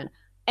conversation.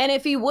 And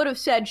if he would have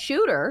said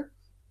shooter,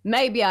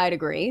 maybe I'd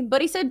agree,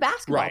 but he said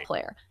basketball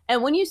player.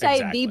 And when you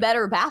say the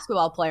better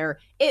basketball player,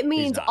 it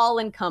means all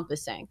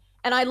encompassing.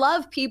 And I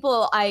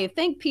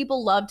think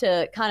people love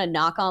to kind of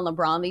knock on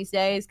LeBron these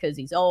days because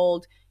he's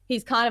old.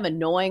 He's kind of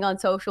annoying on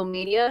social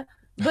media.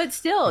 But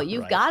still,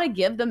 you've got to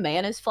give the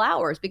man his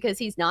flowers because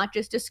he's not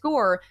just a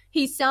scorer.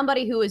 He's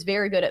somebody who is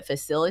very good at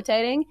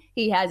facilitating.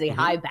 He has a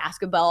high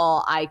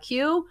basketball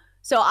IQ.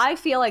 So I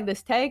feel like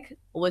this take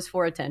was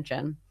for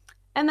attention.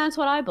 And that's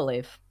what I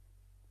believe.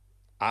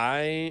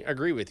 I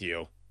agree with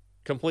you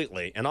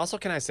completely. And also,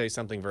 can I say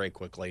something very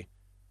quickly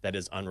that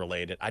is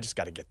unrelated? I just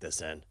got to get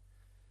this in.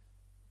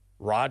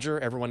 Roger,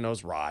 everyone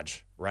knows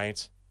Raj,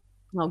 right?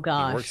 Oh,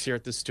 gosh. He works here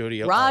at the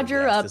studio.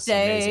 Roger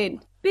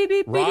update. Beep,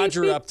 beep,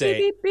 Roger beep, update.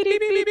 Beep, beep, beep,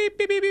 beep, beep,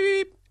 beep, beep,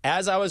 beep.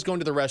 As I was going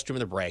to the restroom in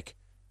the break,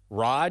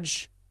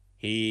 Raj,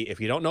 if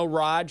you don't know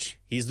Raj,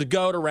 he's the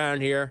GOAT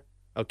around here,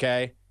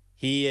 okay?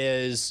 He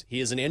is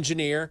an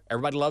engineer.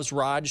 Everybody loves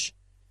Raj.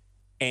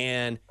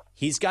 And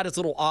he's got his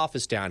little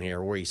office down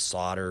here where he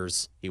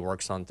solders, he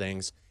works on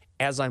things.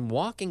 As I'm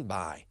walking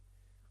by,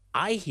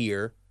 I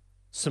hear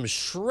some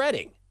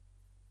shredding.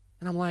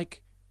 And I'm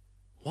like,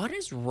 what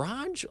is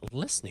Raj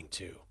listening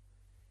to?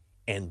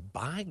 And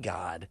by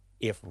God,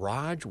 if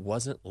Raj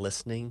wasn't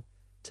listening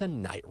to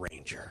Night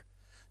Ranger,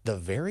 the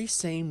very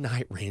same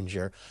Night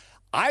Ranger,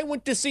 I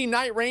went to see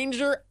Night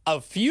Ranger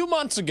a few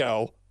months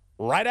ago,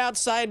 right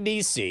outside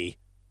D.C.,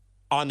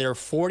 on their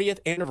 40th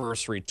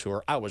anniversary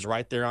tour. I was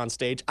right there on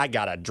stage. I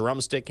got a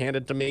drumstick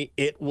handed to me.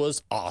 It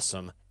was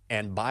awesome.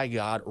 And by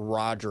God,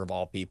 Roger, of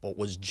all people,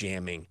 was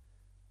jamming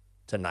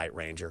to Night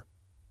Ranger.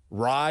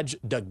 Raj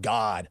the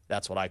God,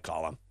 that's what I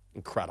call him.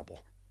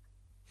 Incredible.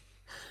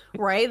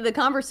 Right? The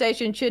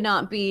conversation should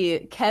not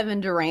be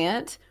Kevin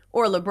Durant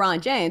or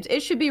LeBron James.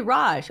 It should be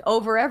Raj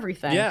over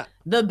everything. Yeah.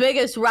 The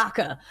biggest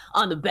rocker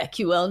on the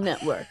BetQL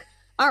network.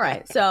 All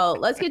right, so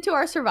let's get to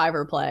our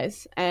survivor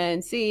plays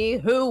and see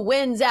who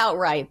wins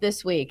outright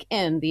this week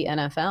in the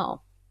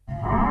NFL.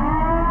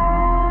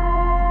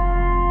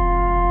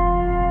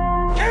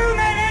 Two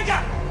men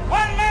enter,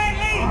 one man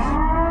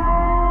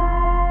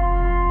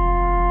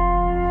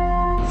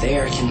leaves.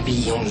 There can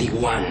be only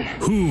one.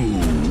 Who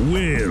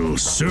will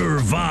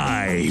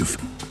survive?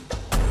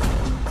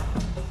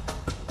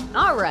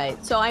 All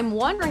right, so I'm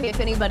wondering if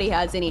anybody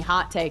has any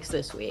hot takes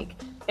this week.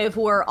 If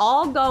we're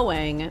all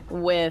going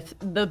with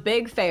the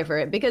big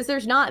favorite, because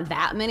there's not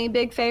that many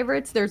big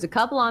favorites. There's a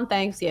couple on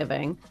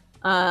Thanksgiving.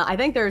 I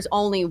think there's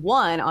only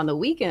one on the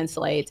weekend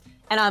slate.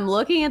 And I'm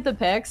looking at the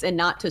picks, and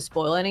not to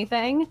spoil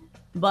anything,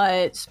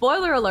 but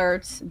spoiler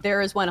alerts,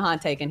 there is one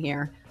hot take in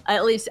here.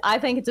 At least I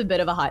think it's a bit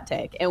of a hot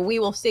take. And we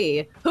will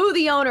see who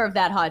the owner of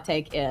that hot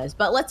take is.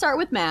 But let's start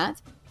with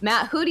Matt.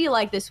 Matt, who do you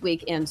like this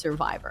week in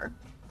Survivor?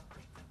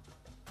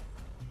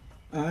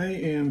 I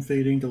am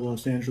fading the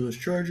Los Angeles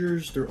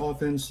Chargers. Their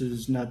offense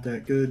is not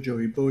that good.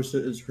 Joey Bosa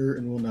is hurt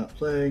and will not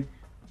play.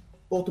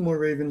 Baltimore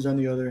Ravens, on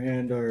the other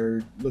hand,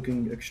 are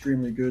looking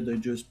extremely good. They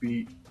just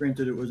beat,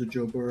 granted it was a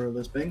Joe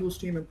Burrow-less Bengals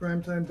team in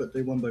primetime, but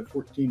they won by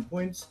 14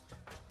 points.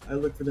 I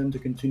look for them to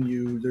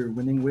continue their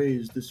winning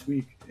ways this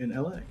week in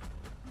LA.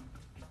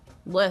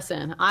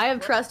 Listen, I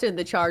have trusted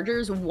the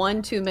Chargers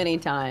one too many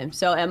times.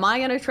 So am I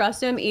going to trust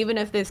them even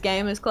if this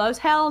game is close?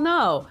 Hell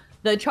no.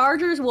 The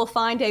Chargers will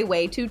find a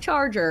way to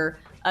charger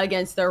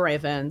against the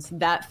Ravens.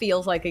 That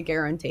feels like a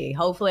guarantee.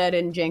 Hopefully I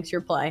didn't jinx your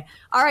play.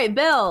 All right,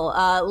 Bill,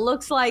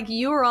 looks like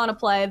you were on a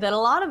play that a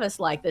lot of us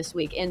like this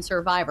week in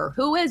Survivor.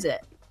 Who is it?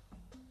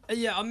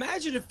 Yeah,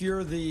 imagine if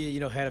you're the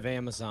head of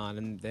Amazon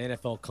and the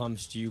NFL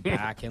comes to you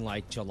back in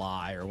like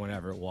July or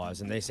whenever it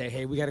was, and they say,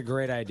 hey, we got a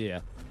great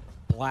idea.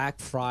 Black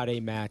Friday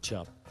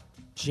matchup.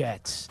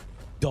 Jets,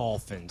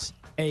 Dolphins,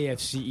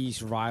 AFC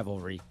East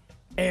rivalry,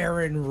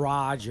 Aaron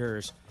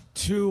Rodgers,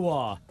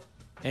 Tua,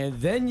 and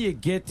then you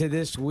get to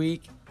this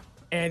week,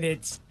 and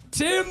it's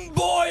Tim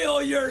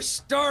Boyle, your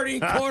starting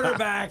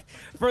quarterback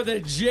for the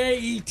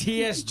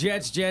Jets.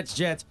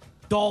 Jets.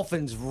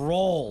 Dolphins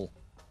roll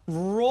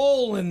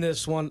in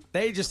this one.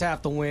 They just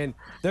have to win.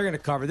 They're going to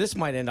cover. This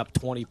might end up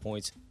 20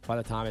 points by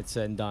the time it's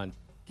said and done.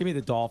 Give me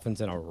the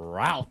Dolphins in a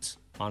rout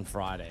on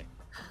Friday.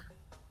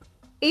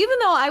 Even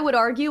though I would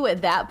argue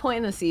at that point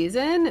in the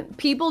season,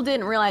 people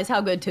didn't realize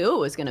how good Tua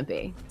was going to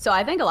be. So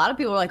I think a lot of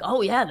people were like,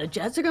 oh, yeah, the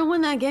Jets are going to win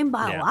that game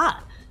by a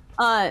lot.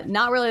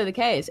 Not really the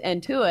case.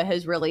 And Tua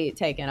has really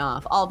taken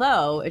off.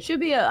 Although it should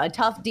be a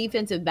tough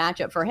defensive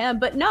matchup for him.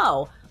 But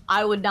no,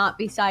 I would not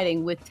be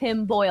siding with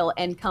Tim Boyle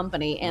and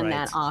company in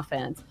that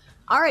offense.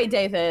 All right,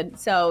 David.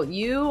 So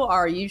you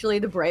are usually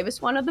the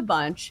bravest one of the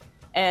bunch,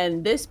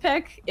 and this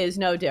pick is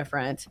no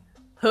different.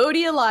 Who do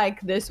you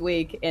like this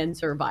week in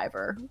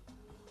Survivor?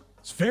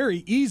 It's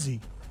very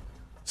easy.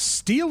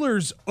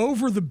 Steelers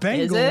over the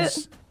Bengals. Is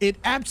it? It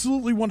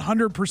absolutely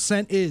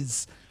 100%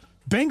 is.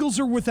 Bengals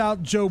are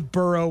without Joe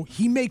Burrow.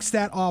 He makes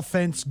that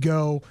offense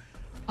go.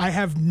 I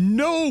have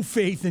no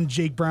faith in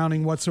Jake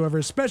Browning whatsoever,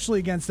 especially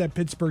against that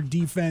Pittsburgh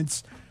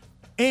defense.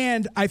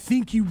 And I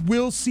think you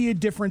will see a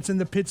difference in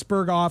the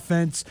Pittsburgh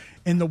offense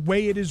and the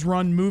way it is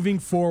run moving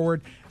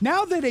forward.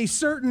 Now that a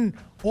certain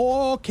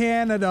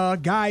All-Canada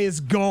guy is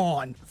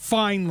gone,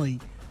 finally.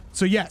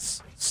 So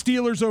yes,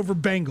 Steelers over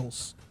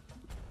Bengals.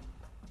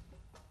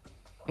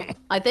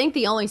 I think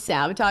the only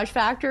sabotage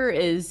factor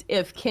is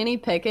if Kenny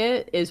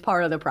Pickett is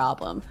part of the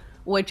problem,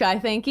 which I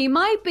think he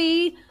might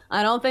be.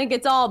 I don't think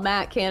it's all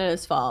Matt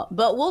Canada's fault,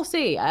 but we'll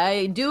see.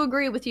 I do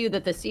agree with you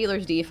that the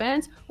Steelers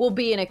defense will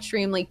be an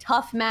extremely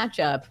tough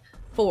matchup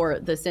for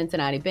the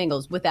Cincinnati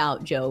Bengals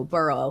without Joe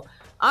Burrow.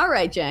 All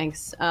right,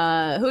 Jenks,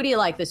 who do you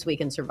like this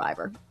week in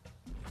Survivor?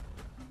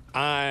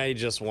 I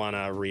just want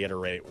to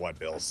reiterate what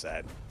Bill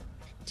said.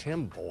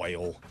 Tim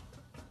Boyle.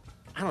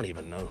 I don't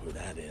even know who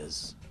that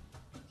is.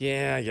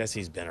 Yeah, I guess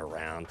he's been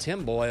around.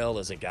 Tim Boyle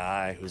is a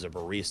guy who's a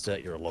barista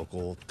at your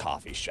local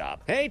coffee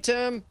shop. Hey,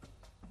 Tim.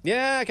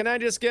 Yeah, can I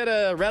just get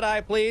a red eye,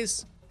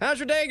 please? How's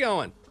your day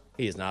going?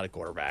 He is not a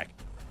quarterback.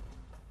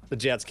 The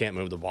Jets can't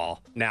move the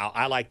ball. Now,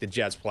 I like the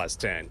Jets plus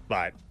 10,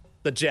 but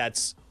the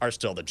Jets are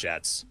still the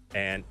Jets,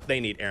 and they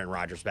need Aaron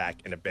Rodgers back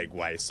in a big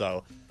way.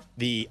 So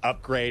the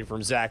upgrade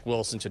from Zach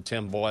Wilson to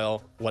Tim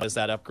Boyle, what is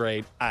that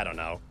upgrade? I don't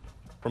know.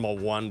 From a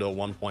 1 to a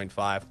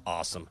 1.5,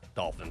 awesome.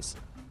 Dolphins.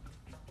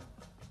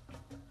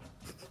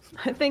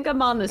 I think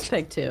I'm on this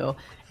pick too.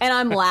 And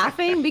I'm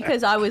laughing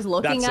because I was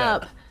looking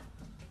up.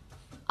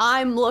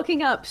 I'm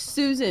looking up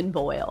Susan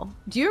Boyle.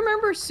 Do you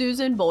remember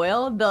Susan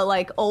Boyle,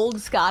 the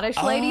old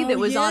Scottish lady that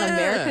was on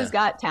America's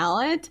Got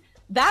Talent?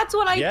 That's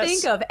what I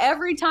think of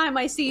every time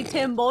I see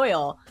Tim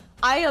Boyle.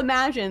 I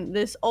imagine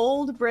this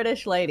old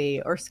British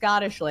lady or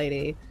Scottish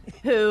lady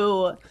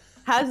who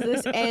has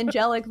this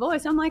angelic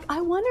voice. I'm like,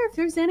 I wonder if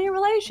there's any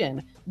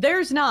relation.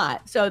 There's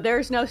not. So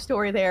there's no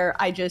story there.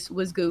 I just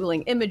was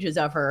Googling images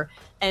of her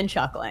and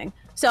chuckling.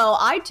 So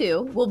I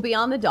too will be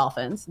on the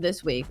Dolphins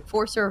this week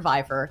for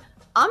Survivor.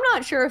 I'm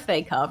not sure if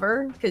they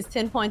cover because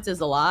 10 points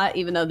is a lot,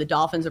 even though the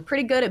Dolphins are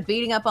pretty good at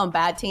beating up on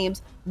bad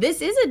teams.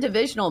 This is a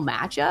divisional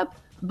matchup,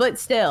 but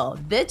still,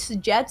 this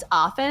Jets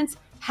offense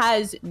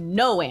has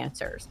no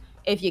answers.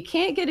 If you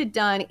can't get it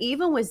done,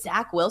 even with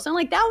Zach Wilson,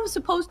 that was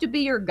supposed to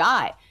be your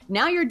guy.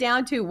 Now you're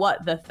down to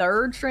the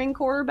third string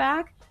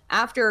quarterback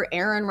after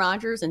Aaron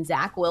Rodgers and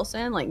Zach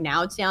Wilson.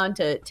 Now it's down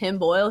to Tim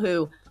Boyle,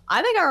 who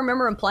I think I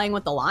remember him playing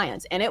with the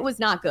Lions, and it was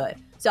not good.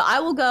 So I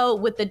will go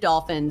with the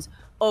Dolphins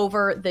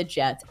over the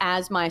Jets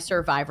as my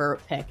Survivor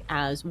pick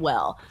as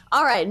well.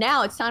 All right,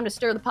 now it's time to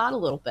stir the pot a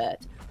little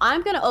bit.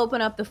 I'm going to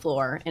open up the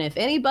floor, and if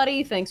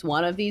anybody thinks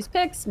one of these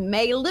picks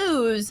may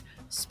lose,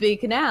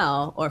 speak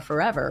now or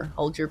forever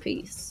hold your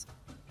peace.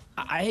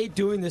 I hate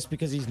doing this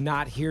because he's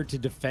not here to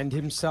defend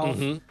himself,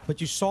 but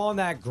you saw in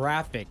that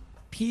graphic,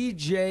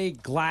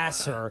 PJ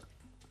Glasser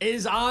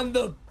is on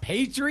the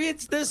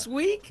Patriots this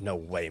week? No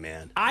way,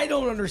 man. I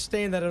don't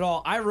understand that at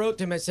all. I wrote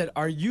to him, I said,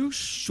 are you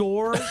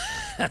sure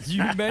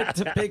you meant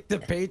to pick the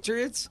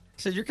Patriots?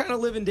 I said, you're kind of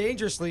living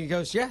dangerously. He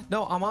goes, yeah,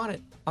 no, I'm on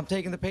it. I'm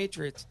taking the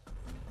Patriots.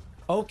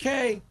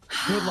 Okay,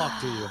 good luck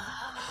to you.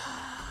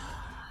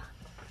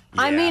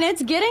 I mean,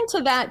 it's getting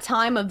to that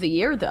time of the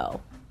year,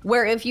 though,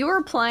 where if you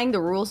are playing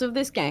the rules of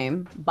this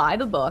game by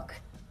the book,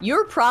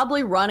 you're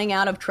probably running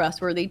out of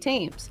trustworthy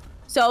teams.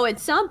 So at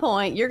some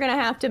point, you're going to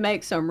have to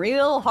make some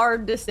real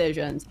hard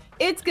decisions.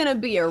 It's going to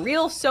be a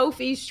real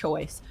Sophie's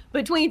choice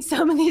between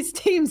some of these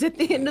teams at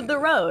the end of the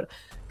road.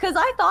 Because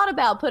I thought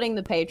about putting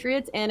the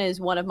Patriots in as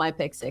one of my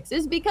pick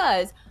sixes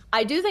because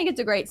I do think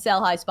it's a great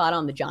sell high spot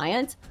on the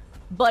Giants.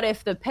 But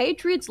if the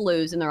Patriots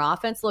lose and their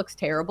offense looks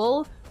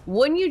terrible,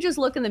 wouldn't you just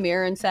look in the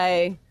mirror and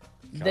say,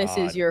 this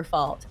is your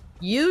fault?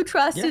 You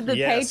trusted the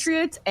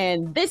Patriots,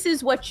 and this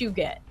is what you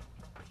get.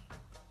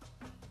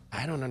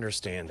 I don't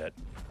understand it.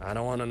 I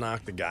don't want to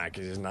knock the guy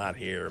because he's not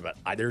here, but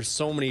there's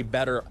so many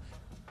better.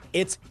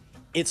 It's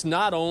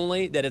not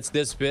only that it's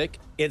this pick,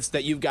 it's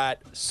that you've got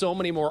so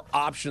many more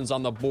options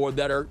on the board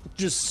that are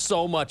just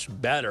so much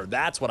better.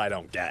 That's what I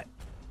don't get.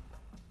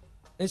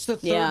 It's the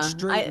third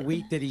straight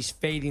week that he's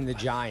fading the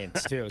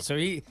Giants, too. So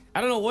I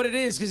don't know what it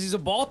is because he's a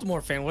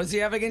Baltimore fan. What does he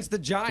have against the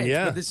Giants?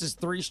 Yeah. But this is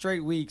 3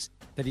 straight weeks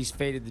that he's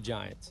faded the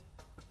Giants.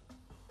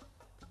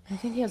 I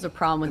think he has a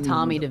problem with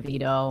Tommy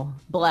DeVito.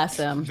 Bless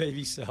him.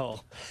 Maybe so.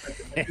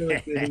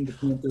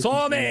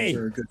 Tommy!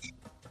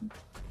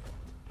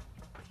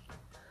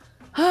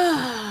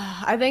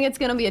 I think it's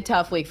going to be a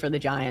tough week for the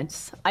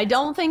Giants. I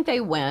don't think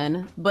they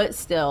win, but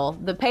still,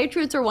 the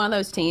Patriots are one of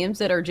those teams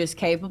that are just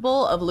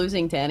capable of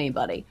losing to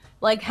anybody.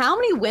 How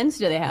many wins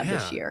do they have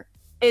this year?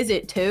 Is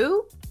it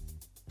 2?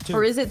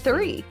 Or is it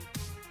 3?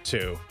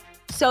 2.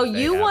 So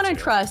you want to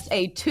trust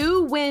a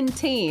 2-win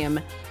team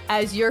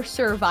as your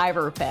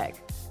survivor pick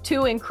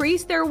to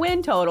increase their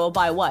win total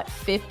by what,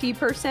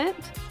 50%?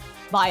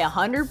 By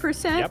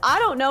 100%? Yep. I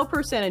don't know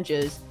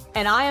percentages,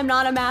 and I am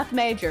not a math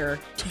major,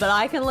 but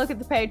I can look at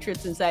the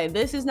Patriots and say,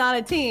 this is not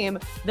a team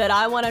that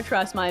I want to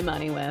trust my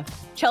money with.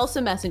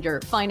 Chelsea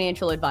Messenger,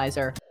 financial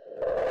advisor.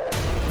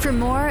 For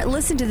more,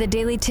 listen to the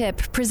Daily Tip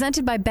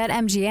presented by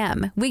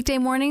BetMGM. Weekday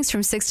mornings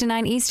from 6 to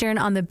 9 Eastern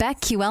on the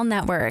BetQL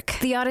network,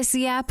 the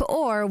Odyssey app,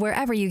 or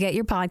wherever you get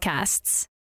your podcasts.